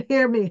this, but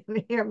hear me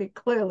and hear me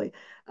clearly.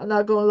 I'm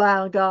not going to lie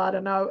on God,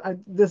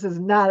 and this is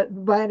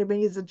not by any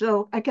means a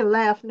joke. I can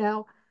laugh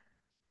now.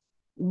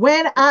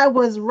 When I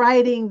was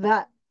writing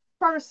that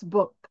first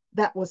book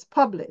that was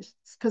published,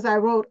 because I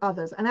wrote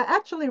others, and I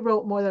actually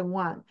wrote more than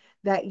one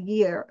that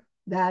year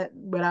that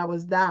when I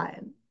was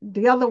dying.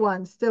 The other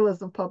one still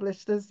isn't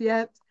published as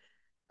yet.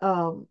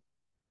 Um,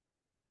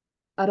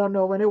 I don't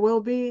know when it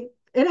will be.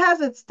 It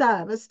has its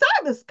time. Its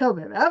time is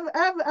coming.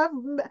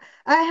 I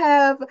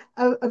have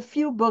a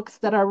few books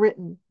that are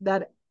written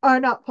that are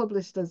not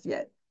published as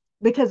yet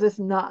because it's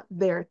not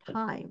their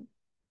time.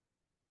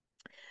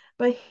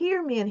 But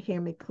hear me and hear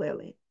me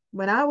clearly.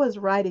 When I was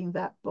writing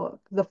that book,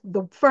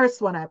 the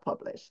first one I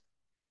published,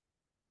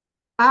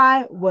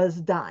 I was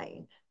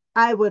dying.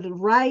 I would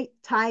write,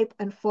 type,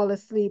 and fall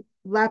asleep,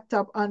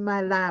 laptop on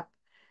my lap,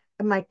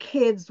 and my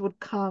kids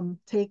would come,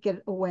 take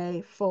it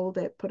away, fold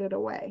it, put it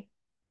away.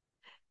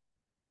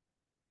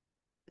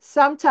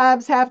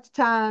 Sometimes, half the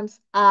times,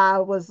 I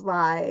was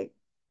like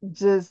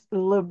just a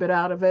little bit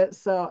out of it.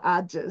 So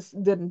I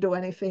just didn't do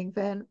anything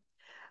then.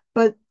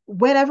 But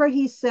whenever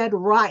he said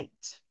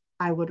write,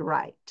 I would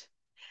write.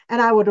 And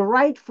I would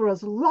write for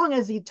as long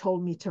as he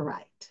told me to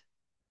write.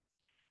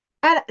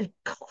 And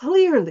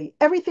clearly,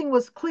 everything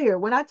was clear.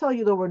 When I tell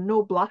you there were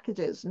no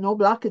blockages, no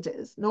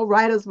blockages, no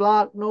writer's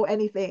block, no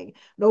anything,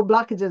 no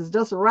blockages,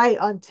 just write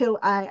until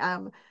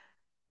I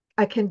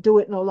can do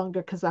it no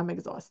longer because I'm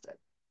exhausted.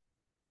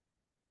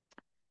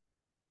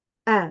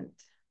 And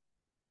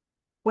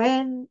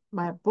when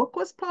my book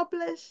was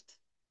published,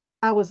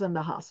 I was in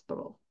the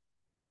hospital.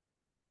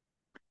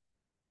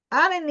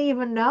 I didn't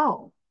even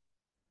know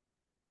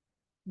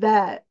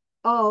that,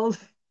 oh,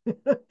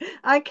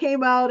 I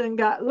came out and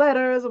got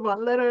letters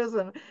upon letters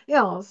and,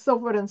 so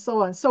forth and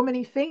so on. So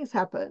many things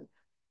happened.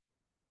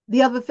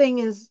 The other thing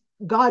is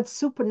God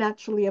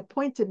supernaturally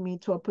appointed me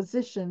to a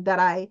position that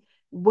I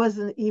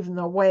wasn't even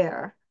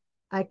aware.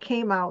 I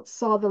came out,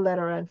 saw the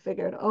letter, and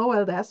figured, oh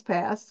well, that's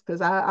passed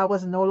because I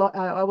was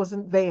I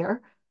wasn't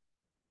there.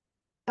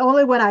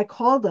 Only when I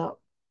called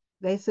up,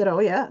 they said, oh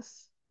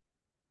yes,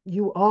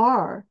 you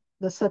are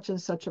the such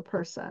and such a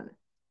person.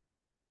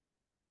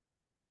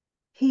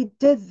 He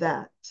did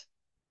that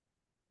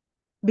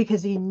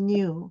because he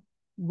knew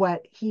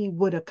what he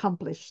would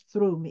accomplish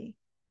through me.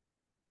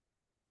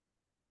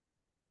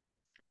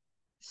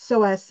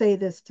 So I say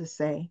this to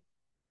say,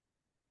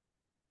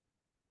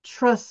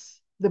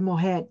 trust the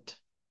Mohed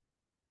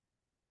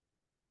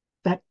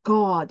that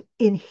God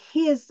in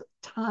his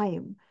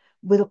time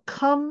will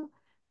come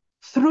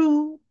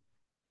through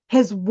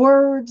his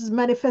words,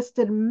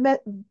 manifested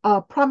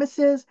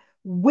promises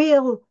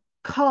will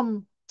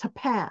come to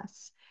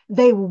pass.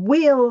 They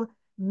will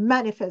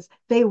manifest.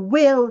 They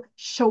will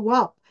show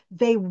up.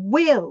 They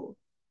will.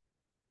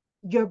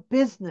 Your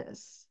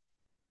business,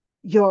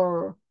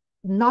 your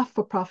not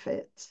for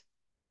profit,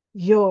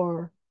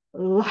 your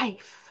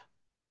life,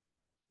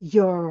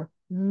 your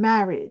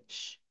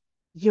marriage,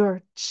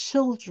 your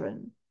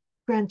children,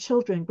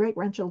 grandchildren, great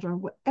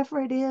grandchildren, whatever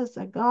it is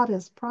that God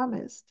has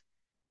promised.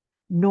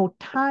 No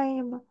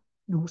time,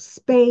 no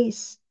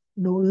space,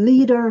 no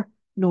leader,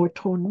 no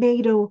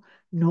tornado,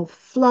 no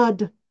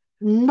flood,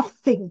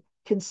 nothing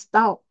can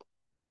stop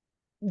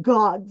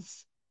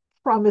God's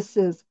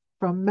promises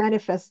from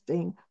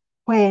manifesting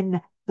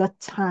when the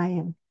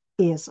time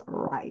is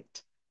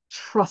right.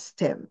 Trust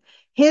Him.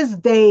 His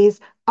days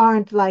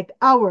aren't like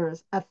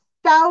ours.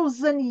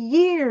 1,000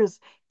 years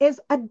is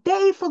a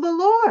day for the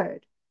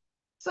Lord.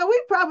 So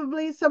we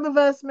probably, some of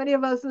us, many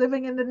of us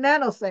living in the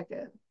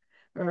nanosecond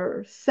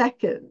or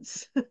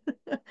seconds.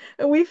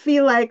 And we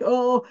feel like,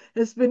 oh,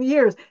 it's been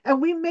years.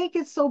 And we make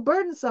it so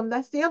burdensome.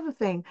 That's the other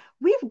thing.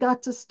 We've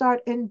got to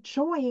start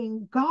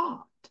enjoying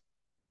God,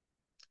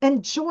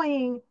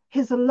 enjoying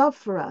his love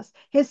for us,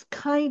 his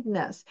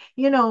kindness.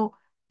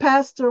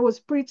 Pastor was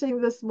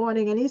preaching this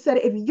morning and he said,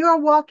 if you're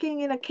walking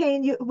in a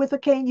cane, with a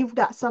cane, you've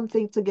got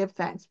something to give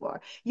thanks for.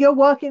 You're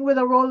walking with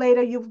a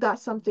rollator, you've got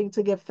something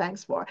to give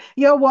thanks for.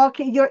 You're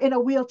in a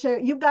wheelchair,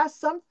 you've got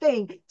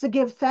something to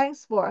give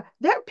thanks for.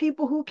 There are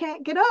people who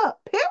can't get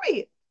up,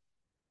 period.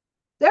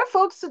 There are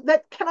folks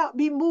that cannot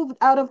be moved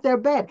out of their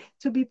bed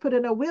to be put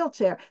in a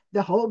wheelchair.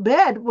 The whole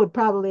bed would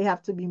probably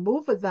have to be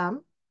moved with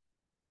them.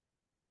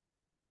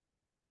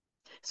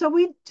 So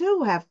we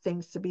do have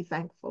things to be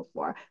thankful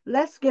for.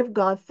 Let's give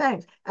God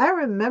thanks. I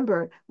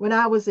remember when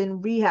I was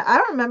in rehab,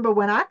 I remember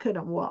when I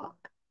couldn't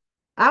walk.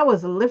 I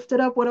was lifted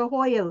up with a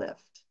Hoyer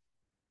lift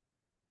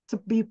to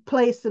be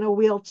placed in a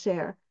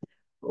wheelchair.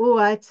 Oh,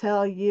 I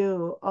tell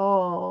you,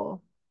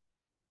 oh,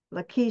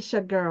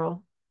 Lakeisha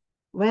girl,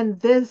 when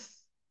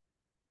this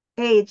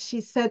age, she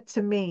said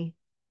to me,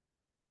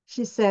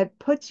 she said,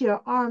 put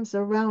your arms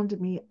around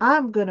me.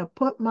 I'm going to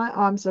put my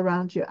arms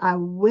around you. I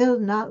will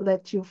not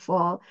let you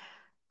fall.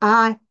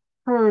 I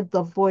heard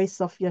the voice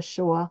of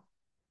Yeshua.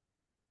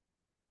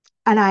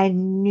 And I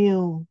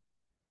knew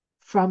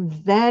from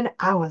then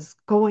I was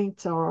going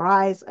to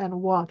rise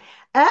and walk.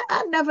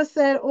 I never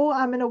said, oh,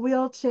 I'm in a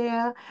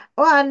wheelchair.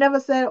 Or I never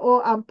said,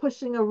 oh, I'm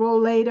pushing a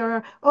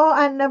rollator. Or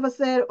I never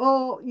said,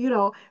 oh,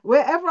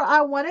 wherever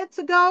I wanted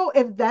to go,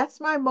 if that's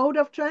my mode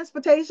of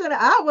transportation,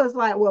 I was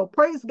like, well,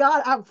 praise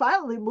God, I'm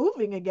finally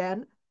moving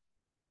again.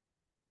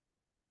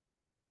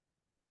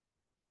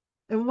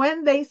 And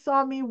when they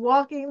saw me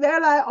walking,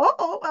 they're like,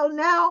 oh, well,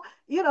 now,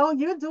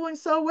 you're doing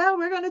so well.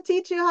 We're going to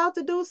teach you how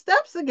to do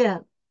steps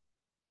again.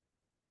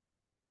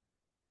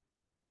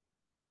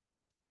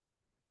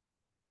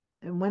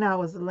 And when I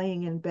was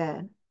laying in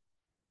bed,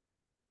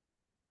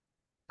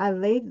 I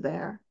laid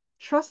there,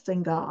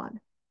 trusting God.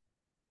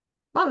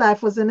 My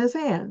life was in His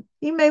hand.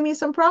 He made me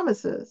some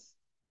promises.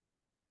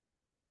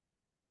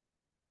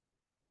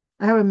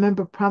 I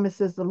remember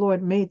promises the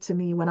Lord made to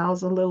me when I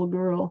was a little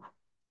girl.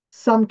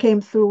 Some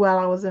came through while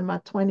I was in my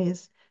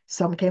 20s,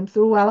 some came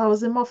through while I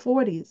was in my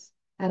 40s,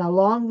 and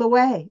along the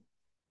way.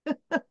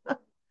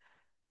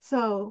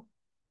 So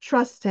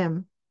trust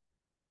Him.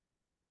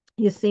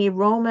 You see,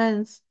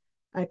 Romans,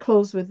 I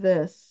close with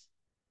this.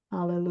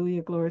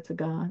 Hallelujah, glory to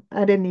God.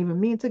 I didn't even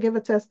mean to give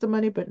a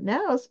testimony, but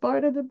now it's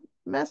part of the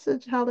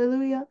message.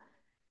 Hallelujah.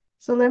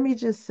 So let me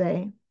just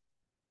say,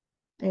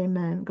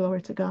 amen.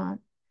 Glory to God.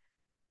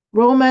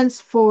 Romans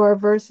 4,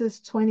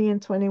 verses 20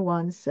 and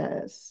 21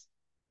 says,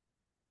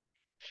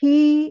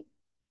 He,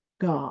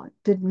 God,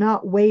 did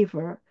not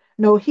waver.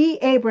 No, he,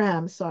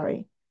 Abraham,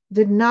 sorry,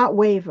 did not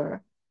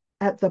waver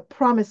at the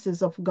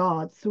promises of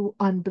God through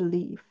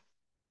unbelief.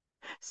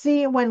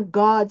 See, when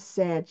God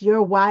said,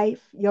 your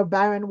wife, your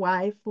barren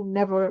wife who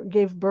never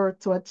gave birth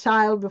to a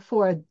child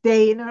before a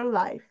day in her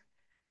life,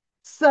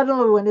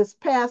 suddenly when it's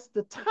past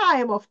the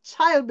time of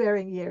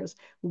childbearing years,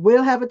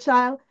 will have a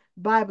child.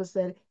 Bible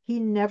said he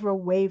never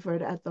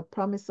wavered at the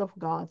promise of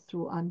God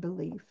through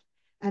unbelief.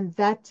 And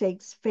that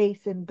takes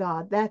faith in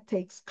God. That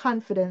takes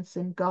confidence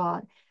in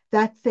God.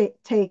 That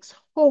takes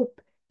hope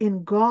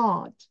in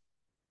God.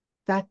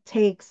 That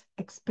takes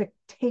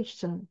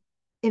expectation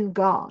in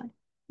God,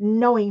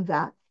 knowing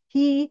that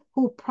he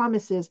who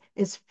promises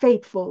is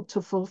faithful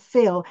to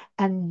fulfill,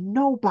 and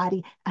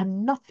nobody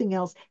and nothing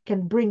else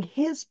can bring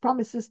his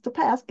promises to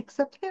pass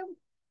except him.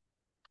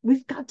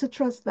 We've got to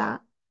trust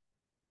that.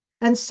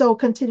 And so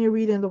continue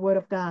reading the word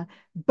of God,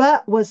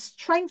 but was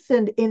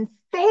strengthened in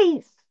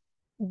faith,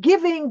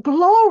 giving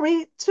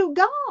glory to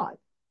God.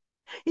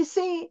 You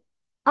see,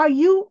 are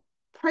you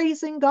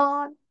praising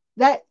God?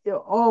 That,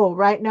 oh,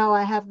 right now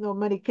I have no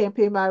money, can't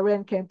pay my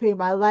rent, can't pay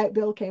my light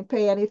bill, can't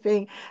pay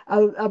anything.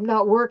 I'm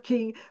not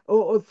working,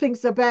 or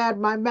things are bad.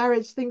 My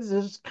marriage, things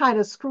are kind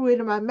of screwing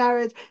in my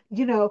marriage,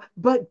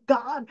 but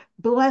God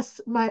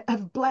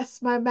have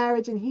blessed my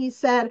marriage. And he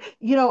said,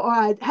 or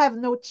I have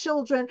no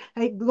children.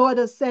 And Lord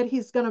has said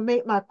he's going to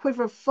make my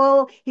quiver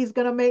full. He's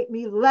going to make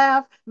me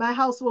laugh. My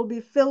house will be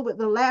filled with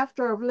the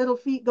laughter of little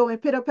feet going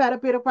pitter patter,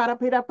 pitter patter,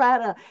 pitter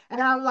patter. And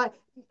I'm like,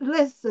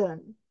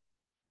 listen,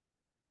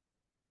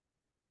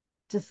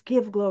 just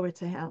give glory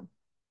to him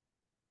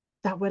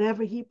that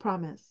whatever he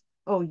promised,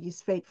 oh,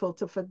 he's faithful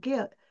to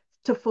forget,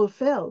 to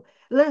fulfill.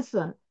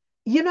 Listen,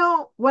 you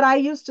know what I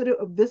used to do?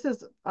 This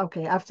is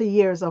okay, after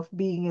years of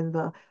being in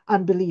the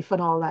unbelief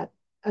and all that,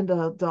 and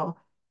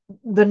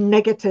the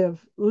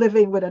negative,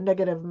 living with a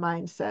negative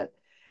mindset.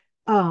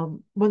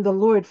 When the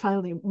Lord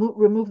finally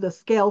removed the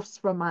scales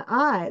from my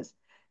eyes,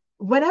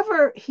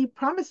 whenever he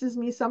promises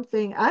me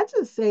something, I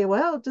just say,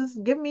 well,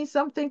 just give me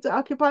something to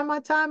occupy my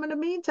time in the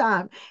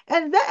meantime.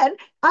 And then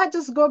I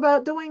just go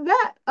about doing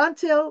that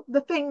until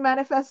the thing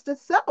manifests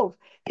itself,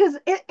 because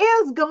it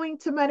is going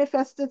to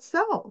manifest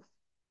itself.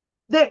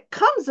 There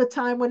comes a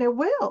time when it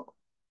will.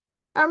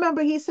 I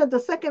remember he said the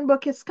second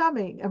book is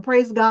coming, and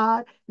praise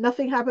God,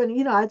 nothing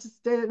happened. I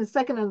just did it in the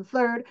second and the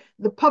third,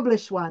 the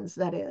published ones,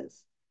 that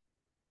is,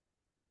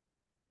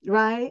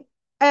 right?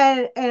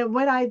 And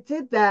when I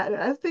did that,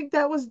 I think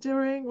that was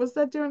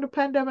that during the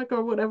pandemic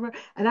or whatever?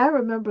 And I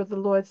remember the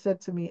Lord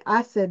said to me,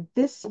 I said,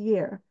 this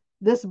year,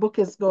 this book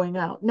is going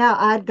out. Now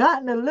I'd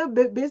gotten a little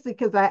bit busy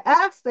because I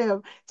asked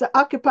him to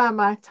occupy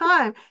my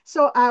time.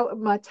 So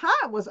my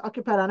time was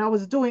occupied and I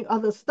was doing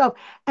other stuff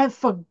and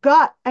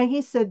forgot. And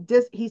he said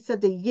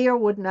the year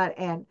would not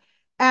end.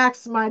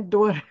 Asked my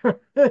daughter,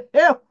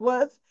 it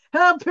was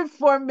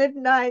before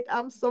midnight.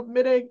 I'm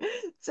submitting to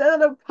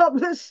the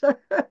publisher.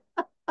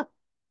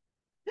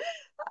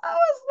 I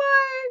was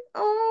like,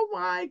 oh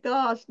my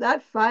gosh,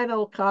 that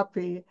final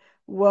copy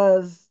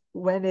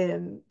went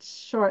in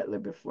shortly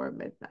before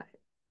midnight.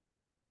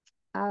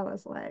 I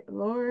was like,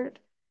 Lord,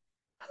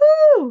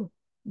 whew.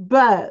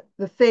 But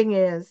the thing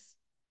is,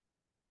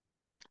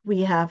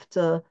 we have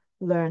to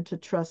learn to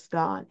trust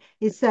God.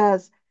 He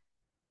says,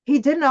 he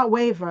did not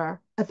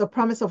waver at the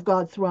promise of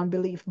God through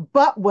unbelief,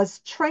 but was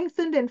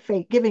strengthened in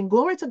faith, giving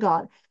glory to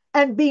God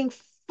and being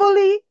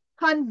fully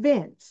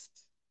convinced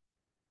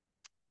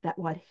that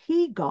what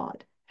he,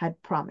 God,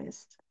 had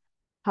promised.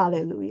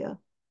 Hallelujah.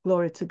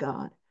 Glory to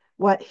God.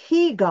 What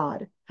he,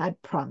 God,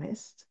 had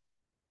promised,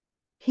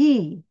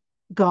 he,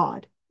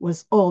 God,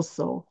 was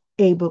also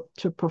able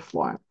to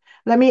perform.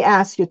 Let me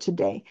ask you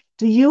today,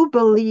 do you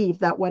believe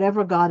that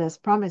whatever God has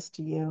promised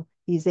to you,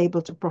 he's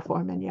able to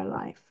perform in your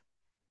life?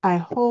 I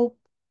hope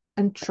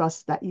and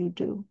trust that you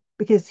do,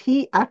 because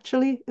he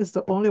actually is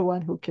the only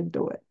one who can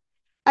do it.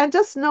 And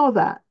just know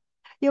that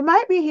you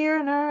might be here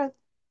on earth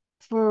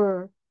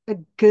for a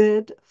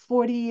good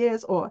 40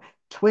 years or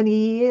 20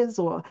 years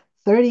or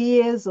 30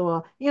 years,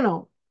 or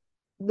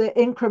the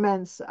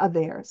increments are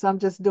there, so I'm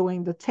just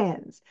doing the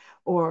tens,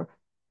 or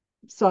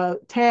so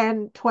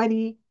 10,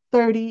 20,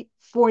 30,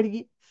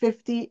 40,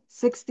 50,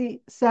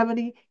 60,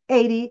 70,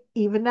 80,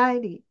 even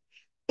 90,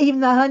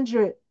 even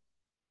 100.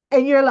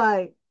 And you're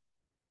like,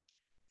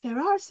 there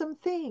are some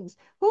things.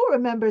 Who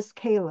remembers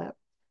Caleb?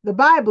 The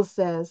Bible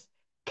says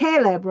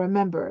Caleb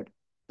remembered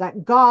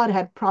that God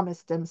had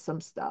promised him some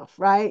stuff,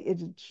 right?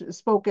 It's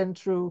spoken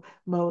through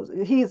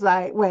Moses. He's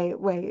like,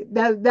 wait,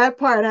 that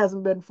part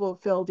hasn't been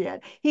fulfilled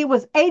yet. He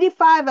was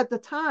 85 at the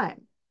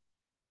time.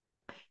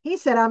 He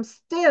said, I'm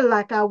still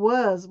like I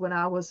was when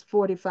I was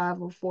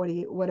 45 or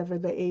 40, whatever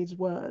the age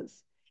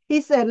was.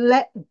 He said,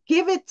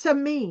 give it to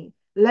me.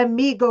 Let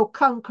me go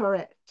conquer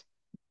it.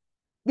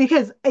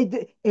 Because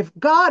if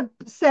God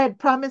said,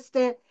 promised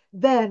it,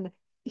 then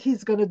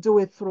he's going to do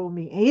it through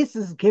me. And he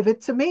says, give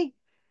it to me.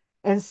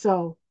 And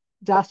so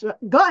Joshua,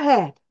 go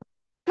ahead,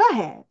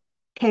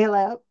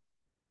 Caleb.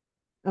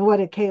 And what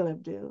did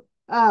Caleb do?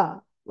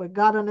 With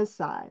God on his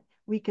side,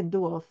 we can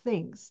do all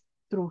things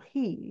through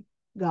he,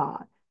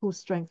 God, who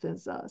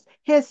strengthens us.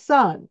 His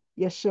son,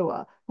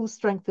 Yeshua, who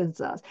strengthens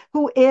us,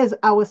 who is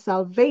our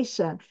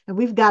salvation. And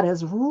we've got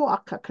his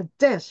Ruach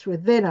HaKodesh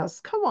within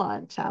us. Come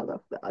on, child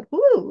of God.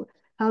 Woo!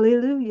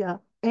 Hallelujah.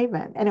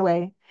 Amen.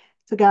 Anyway,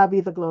 to God be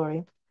the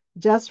glory.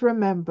 Just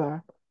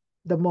remember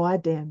the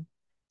Moedim.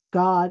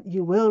 God,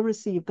 you will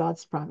receive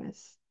God's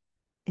promise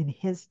in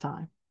his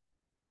time,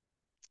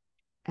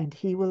 and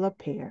he will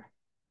appear.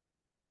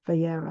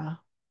 Vayera.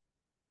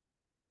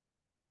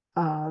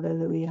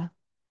 Hallelujah.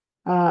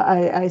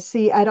 I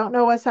see, I don't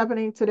know what's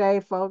happening today,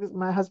 folks.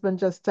 My husband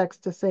just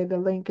texted to say the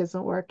link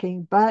isn't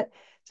working, but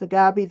to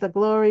God be the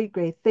glory,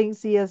 great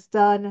things he has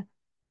done.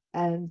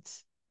 And,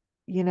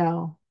 you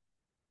know,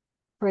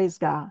 praise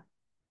God.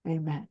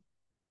 Amen.